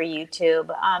all over YouTube.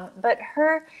 But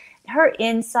her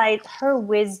insight, her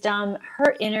wisdom,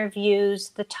 her interviews,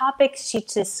 the topics she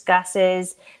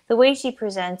discusses, the way she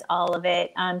presents all of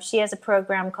it. She has a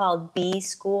program called B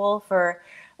School for.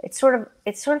 It's sort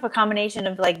of a combination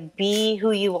of be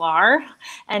who you are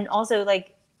and also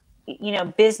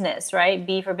business, right?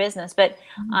 B for business, but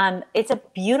it's a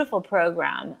beautiful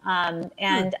program. And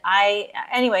but I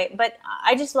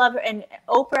just love her. And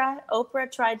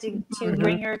Oprah tried to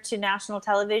bring her to national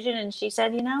television, and she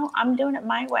said, I'm doing it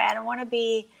my way. I don't want to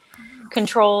be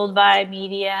controlled by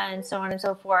media and so on and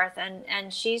so forth.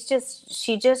 And she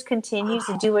just continues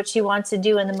to do what she wants to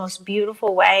do in the most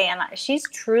beautiful way. And she's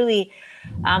truly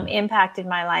impacted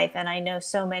my life, and I know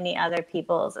so many other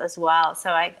people's as well. So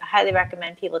I highly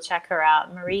recommend people check her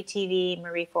out. Marie TV,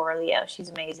 Marie Forleo. She's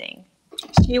amazing.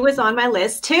 She was on my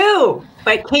list too,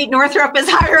 but Kate Northrup is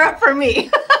higher up for me.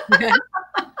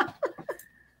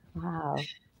 Wow.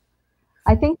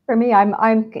 I think for me, I'm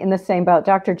in the same boat.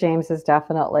 Dr. James is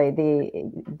definitely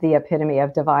the epitome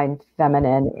of divine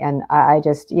feminine, and I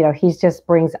just, he just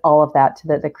brings all of that to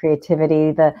the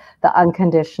creativity, the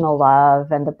unconditional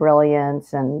love, and the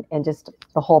brilliance, and just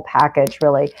the whole package,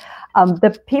 really.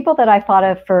 The people that I thought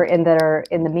of that are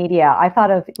in the media, I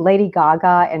thought of Lady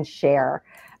Gaga and Cher,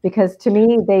 because to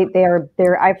me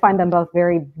they're I find them both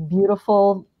very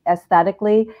beautiful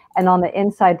aesthetically, and on the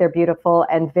inside they're beautiful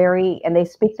and they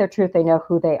speak their truth. They know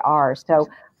who they are. So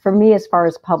for me, as far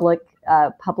as public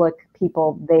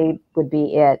people, they would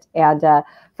be it. And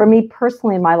for me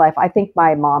personally in my life, I think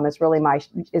my mom is really my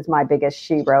biggest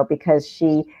shero, because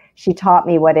she taught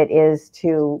me what it is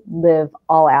to live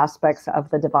all aspects of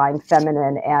the divine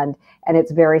feminine, and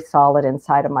it's very solid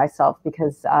inside of myself,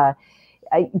 because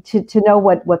to know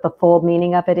what the full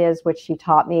meaning of it is, which she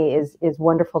taught me, is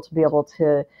wonderful to be able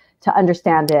to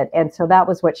understand it. And so that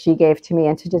was what she gave to me,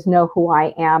 and to just know who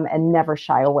I am and never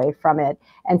shy away from it,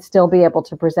 and still be able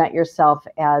to present yourself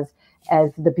as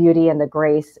the beauty and the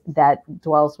grace that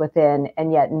dwells within,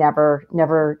 and yet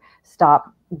never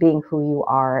stop being who you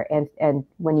are. And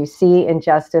when you see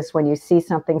injustice, when you see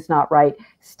something's not right,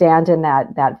 stand in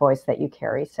that voice that you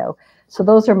carry. So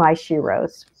those are my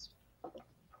sheroes.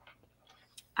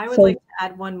 I would like to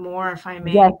add one more, if I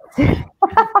may. Yes.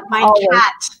 My Always.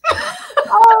 cat.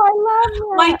 Oh, I love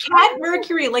her. My cat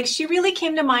Mercury. Like, she really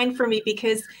came to mind for me,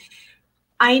 because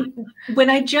when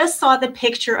I just saw the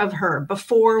picture of her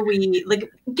before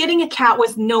getting a cat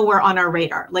was nowhere on our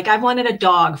radar. Like, I've wanted a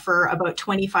dog for about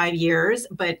 25 years,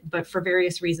 but for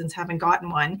various reasons haven't gotten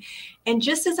one. And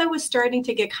just as I was starting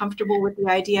to get comfortable with the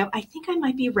idea, I think I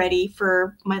might be ready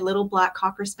for my little black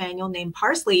Cocker Spaniel named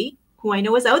Parsley, who I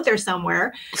know is out there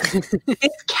somewhere.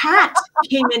 This cat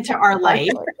came into our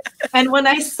life. And when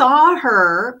I saw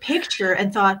her picture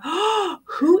and thought, oh,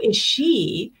 who is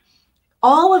she?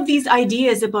 All of these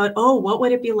ideas about, oh, what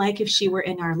would it be like if she were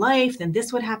in our life? Then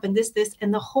this would happen, this,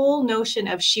 and the whole notion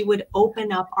of she would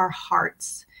open up our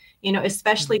hearts,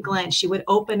 especially Glenn. She would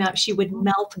open up, she would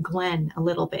melt Glenn a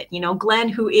little bit. Glenn,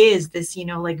 who is this,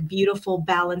 like beautiful,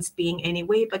 balanced being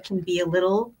anyway, but can be a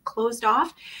little closed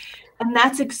off. And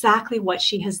that's exactly what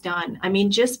she has done. I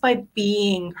mean, just by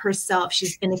being herself,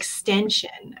 she's an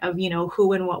extension of,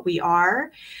 who and what we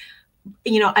are.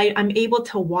 I'm able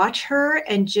to watch her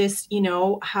and just,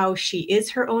 how she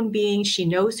is her own being. She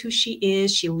knows who she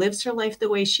is. She lives her life the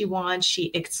way she wants.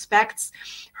 She expects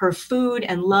her food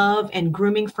and love and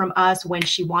grooming from us when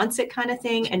she wants it, kind of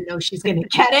thing, and knows she's going to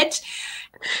get it.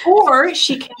 Or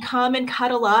she can come and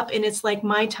cuddle up, and it's like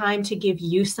my time to give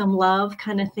you some love,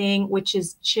 kind of thing, which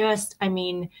is just, I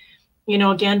mean,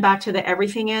 again, back to the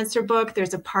Everything Answer book,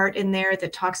 there's a part in there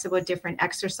that talks about different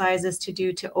exercises to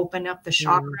do to open up the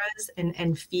chakras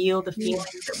and feel the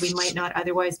feelings that we might not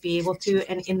otherwise be able to.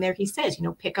 And in there, he says,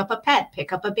 pick up a pet,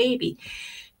 pick up a baby.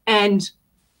 And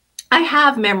I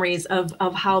have memories of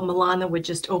how Milana would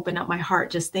just open up my heart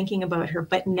just thinking about her.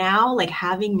 But now, like,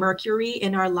 having Mercury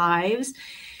in our lives,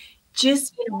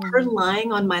 just her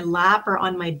lying on my lap or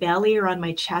on my belly or on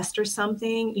my chest or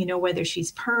something, whether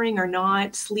she's purring or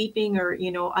not, sleeping or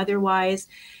otherwise,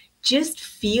 just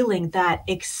feeling that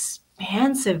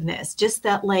expansiveness, just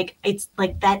that, like, it's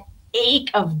like that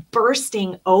ache of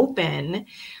bursting open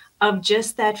of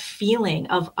just that feeling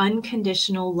of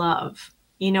unconditional love.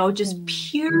 Just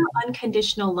pure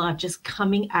unconditional love just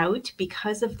coming out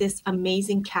because of this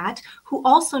amazing cat who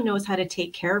also knows how to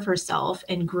take care of herself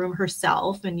and groom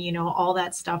herself and, all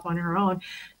that stuff on her own.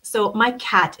 So my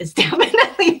cat is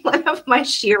definitely one of my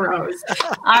sheroes.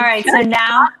 All right. So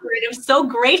now I'm so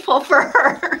grateful for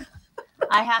her.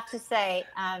 I have to say,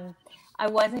 I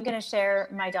wasn't going to share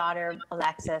my daughter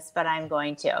Alexis, but I'm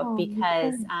going to,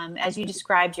 because as you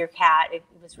described your cat, it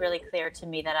was really clear to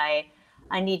me that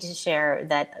I need to share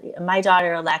that my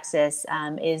daughter Alexis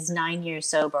is 9 years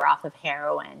sober off of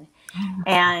heroin.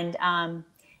 And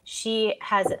she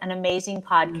has an amazing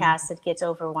podcast that gets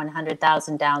over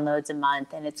 100,000 downloads a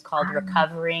month. And it's called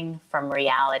Recovering from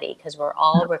Reality, because we're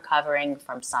all recovering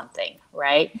from something,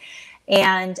 right?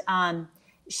 And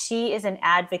she is an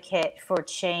advocate for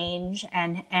change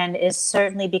and is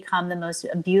certainly become the most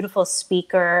beautiful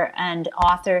speaker and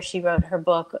author. She wrote her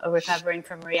book, Recovering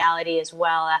from Reality, as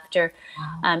well, after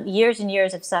years and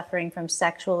years of suffering from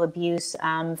sexual abuse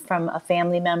from a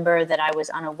family member that I was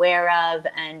unaware of,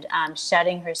 and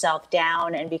shutting herself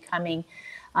down and becoming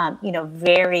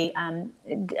very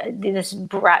this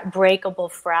breakable,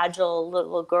 fragile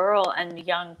little girl and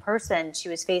young person. She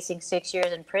was facing 6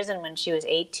 years in prison when she was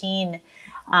 18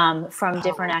 from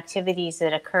different activities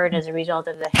that occurred as a result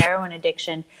of the heroin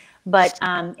addiction. But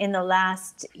in the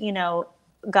last,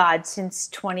 since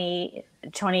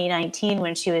 2019,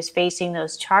 when she was facing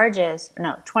those charges,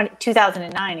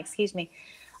 2009, excuse me,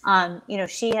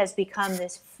 she has become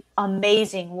this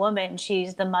amazing woman.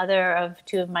 She's the mother of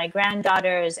 2 of my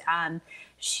granddaughters.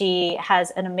 She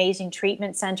has an amazing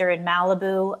treatment center in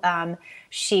Malibu.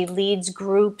 She leads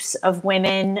groups of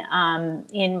women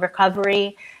in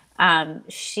recovery. Her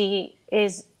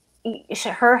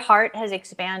heart has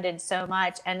expanded so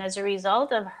much. And as a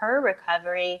result of her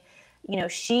recovery,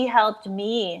 she helped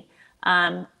me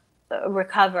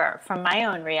recover from my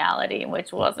own reality,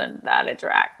 which wasn't that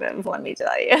attractive, let me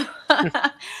tell you.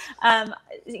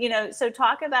 So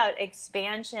talk about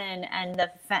expansion and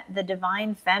the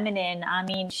divine feminine. I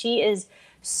mean, she is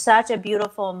such a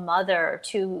beautiful mother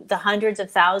to the hundreds of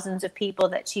thousands of people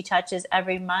that she touches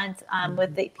every month,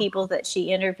 with the people that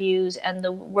she interviews, and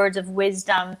the words of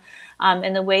wisdom,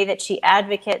 and the way that she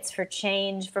advocates for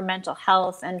change, for mental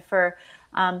health, and for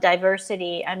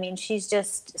diversity. I mean, she's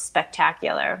just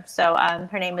spectacular. So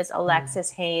her name is Alexis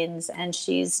Haynes, and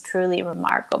she's truly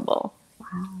remarkable.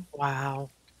 Wow.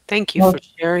 Thank you for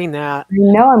sharing that.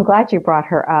 I'm glad you brought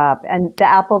her up. And the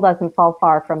apple doesn't fall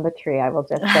far from the tree. I will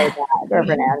just say that,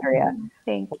 Reverend Andrea.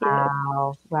 Thank you.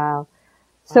 Wow.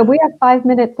 So we have 5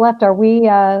 minutes left. Are we,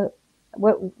 Ms.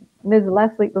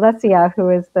 Lesia, who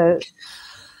is the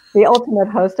ultimate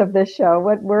host of this show,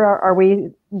 are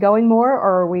we going more,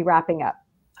 or are we wrapping up?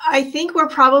 I think we're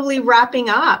probably wrapping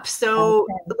up. So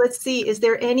Let's see. Is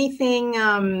there anything?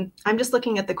 I'm just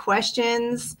looking at the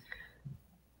questions.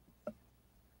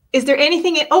 Is there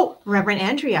anything? Reverend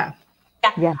Andrea.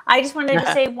 Yeah. I just wanted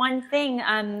to say one thing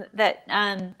that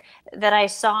I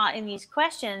saw in these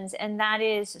questions, and that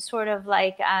is sort of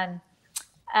like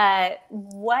how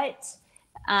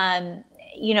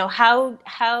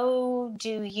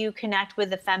do you connect with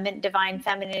the divine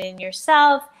feminine in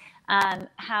yourself?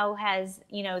 How has,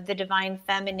 the divine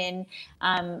feminine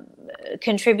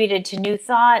contributed to new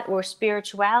thought or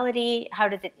spirituality? How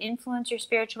does it influence your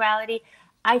spirituality?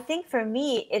 I think for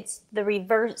me, it's the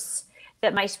reverse,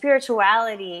 that my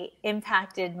spirituality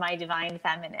impacted my divine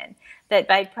feminine, that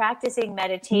by practicing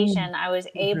meditation, I was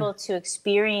able to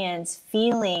experience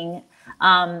feeling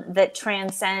that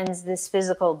transcends this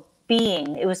physical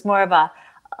being. It was more of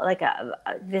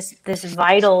this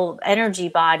vital energy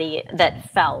body that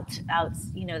felt out,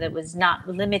 that was not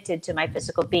limited to my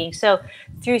physical being. So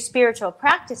through spiritual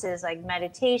practices like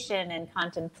meditation and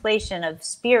contemplation of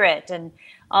spirit and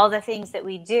all the things that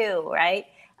we do, right?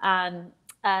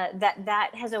 That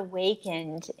has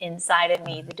awakened inside of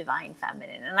me the divine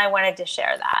feminine, and I wanted to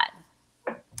share that.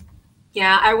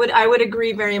 Yeah, I would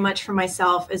agree very much for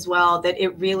myself as well, that it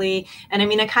really, and I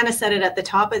mean, I kind of said it at the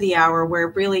top of the hour, where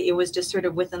really it was just sort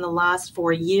of within the last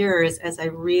 4 years, as I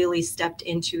really stepped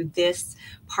into this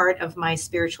part of my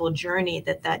spiritual journey,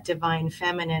 that divine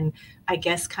feminine, I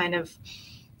guess, kind of,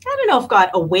 I don't know if got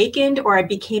awakened, or I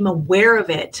became aware of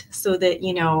it, so that,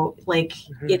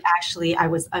 it actually,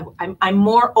 I'm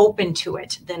more open to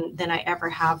it than I ever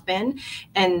have been.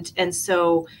 And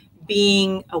so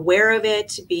being aware of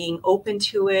it, being open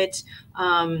to it,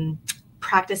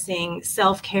 practicing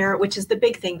self-care, which is the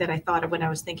big thing that I thought of when I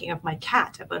was thinking of my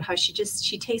cat, about how she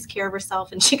takes care of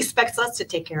herself and she expects us to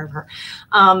take care of her.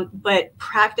 But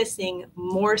practicing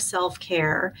more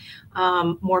self-care,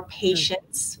 more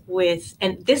patience with,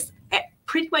 and this,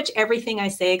 pretty much everything I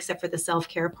say, except for the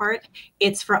self-care part,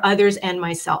 it's for others and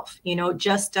myself,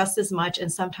 just as much,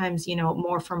 and sometimes,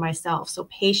 more for myself. So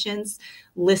patience,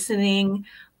 listening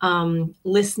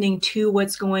to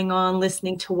what's going on,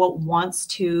 listening to what wants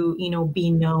to,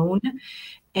 be known.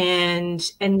 And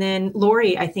then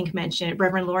Lori, I think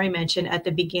Reverend Lori mentioned at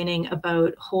the beginning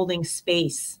about holding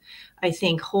space. I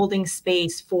think holding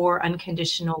space for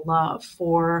unconditional love,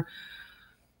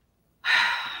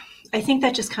 I think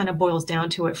that just kind of boils down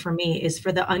to it for me, is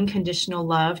for the unconditional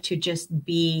love to just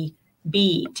be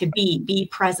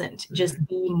present, just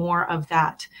be more of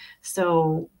that.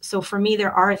 So for me,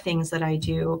 there are things that I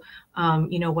do,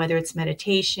 whether it's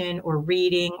meditation or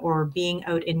reading or being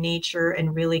out in nature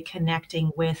and really connecting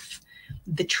with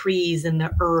the trees and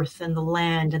the earth and the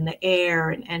land and the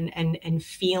air, and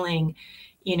feeling,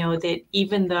 that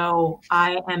even though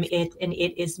I am it and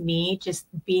it is me, just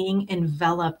being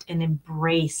enveloped and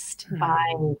embraced by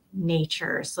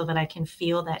nature, so that I can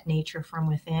feel that nature from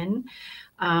within.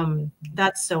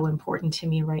 That's so important to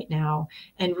me right now.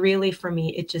 And really for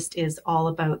me, it just is all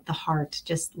about the heart,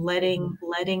 just letting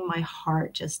my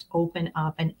heart just open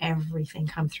up and everything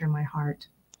come through my heart.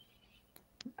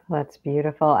 That's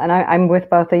beautiful. And I'm with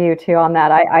both of you too on that.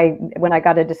 I when I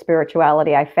got into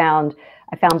spirituality, I found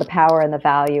the power and the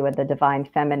value of the divine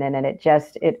feminine, and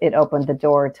it opened the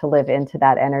door to live into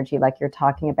that energy like you're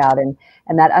talking about, and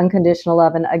that unconditional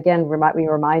love. And again, we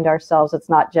remind ourselves it's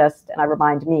not just, and I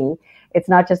remind me, it's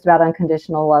not just about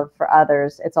unconditional love for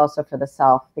others, it's also for the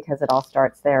self, because it all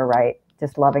starts there, right?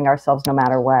 Just loving ourselves no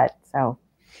matter what. So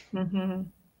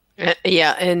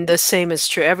yeah, and the same is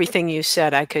true. Everything you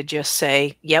said, I could just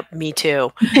say, yep, me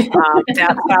too.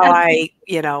 That's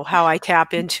how I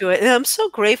tap into it. And I'm so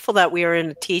grateful that we are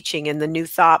in a teaching in the New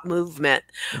Thought movement,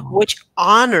 which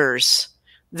honors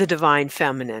the divine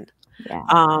feminine. Yeah.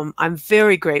 I'm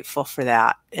very grateful for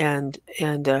that. And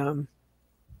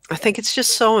I think it's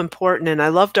just so important. And I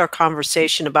loved our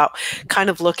conversation about kind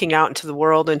of looking out into the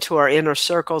world, into our inner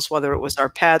circles, whether it was our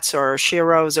pets or our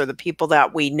sheroes or the people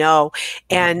that we know,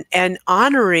 and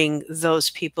honoring those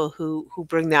people who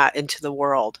bring that into the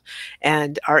world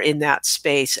and are in that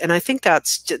space. And I think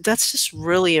that's just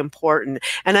really important.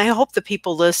 And I hope the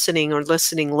people listening or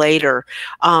listening later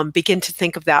begin to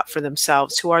think of that for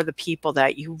themselves. Who are the people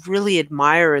that you really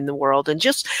admire in the world? And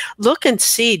just look and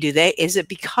see, is it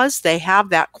because they have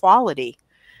that quality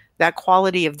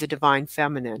of the divine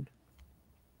feminine?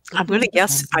 I'm going to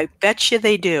guess, I bet you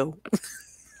they do.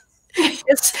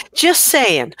 just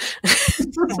saying.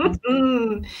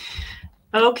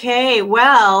 Okay,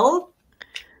 well,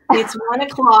 it's 1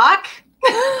 o'clock.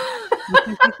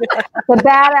 The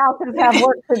badasses have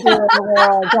work to do in the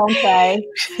world, don't they?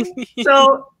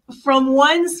 So from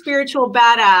one spiritual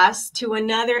badass to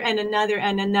another and another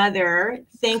and another,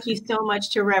 thank you so much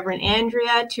to Reverend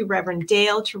Andrea, to Reverend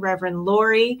Dale, to Reverend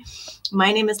Lori.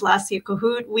 My name is Lasia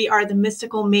Cahoot. We are the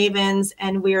Mystical Mavens,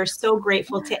 and we are so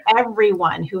grateful to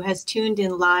everyone who has tuned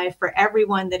in live, for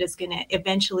everyone that is going to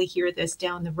eventually hear this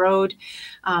down the road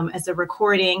as a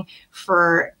recording,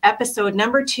 for episode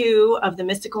number 2 of the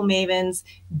Mystical Mavens,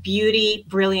 Beauty,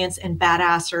 Brilliance, and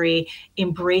Badassery,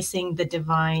 embracing the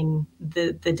divine,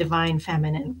 the divine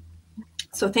feminine.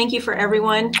 So thank you for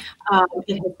everyone.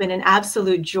 It has been an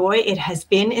absolute joy. It has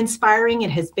been inspiring.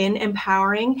 It has been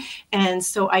empowering. And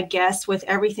so I guess with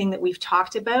everything that we've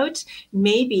talked about,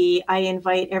 maybe I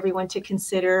invite everyone to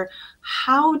consider,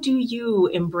 how do you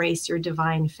embrace your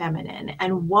divine feminine?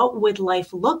 And what would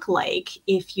life look like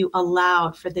if you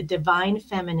allowed for the divine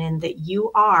feminine that you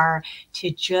are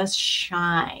to just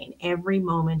shine every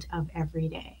moment of every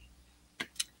day?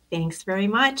 Thanks very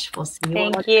much. We'll see you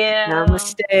all. Thank you.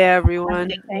 Namaste,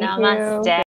 everyone. Thank Namaste. you.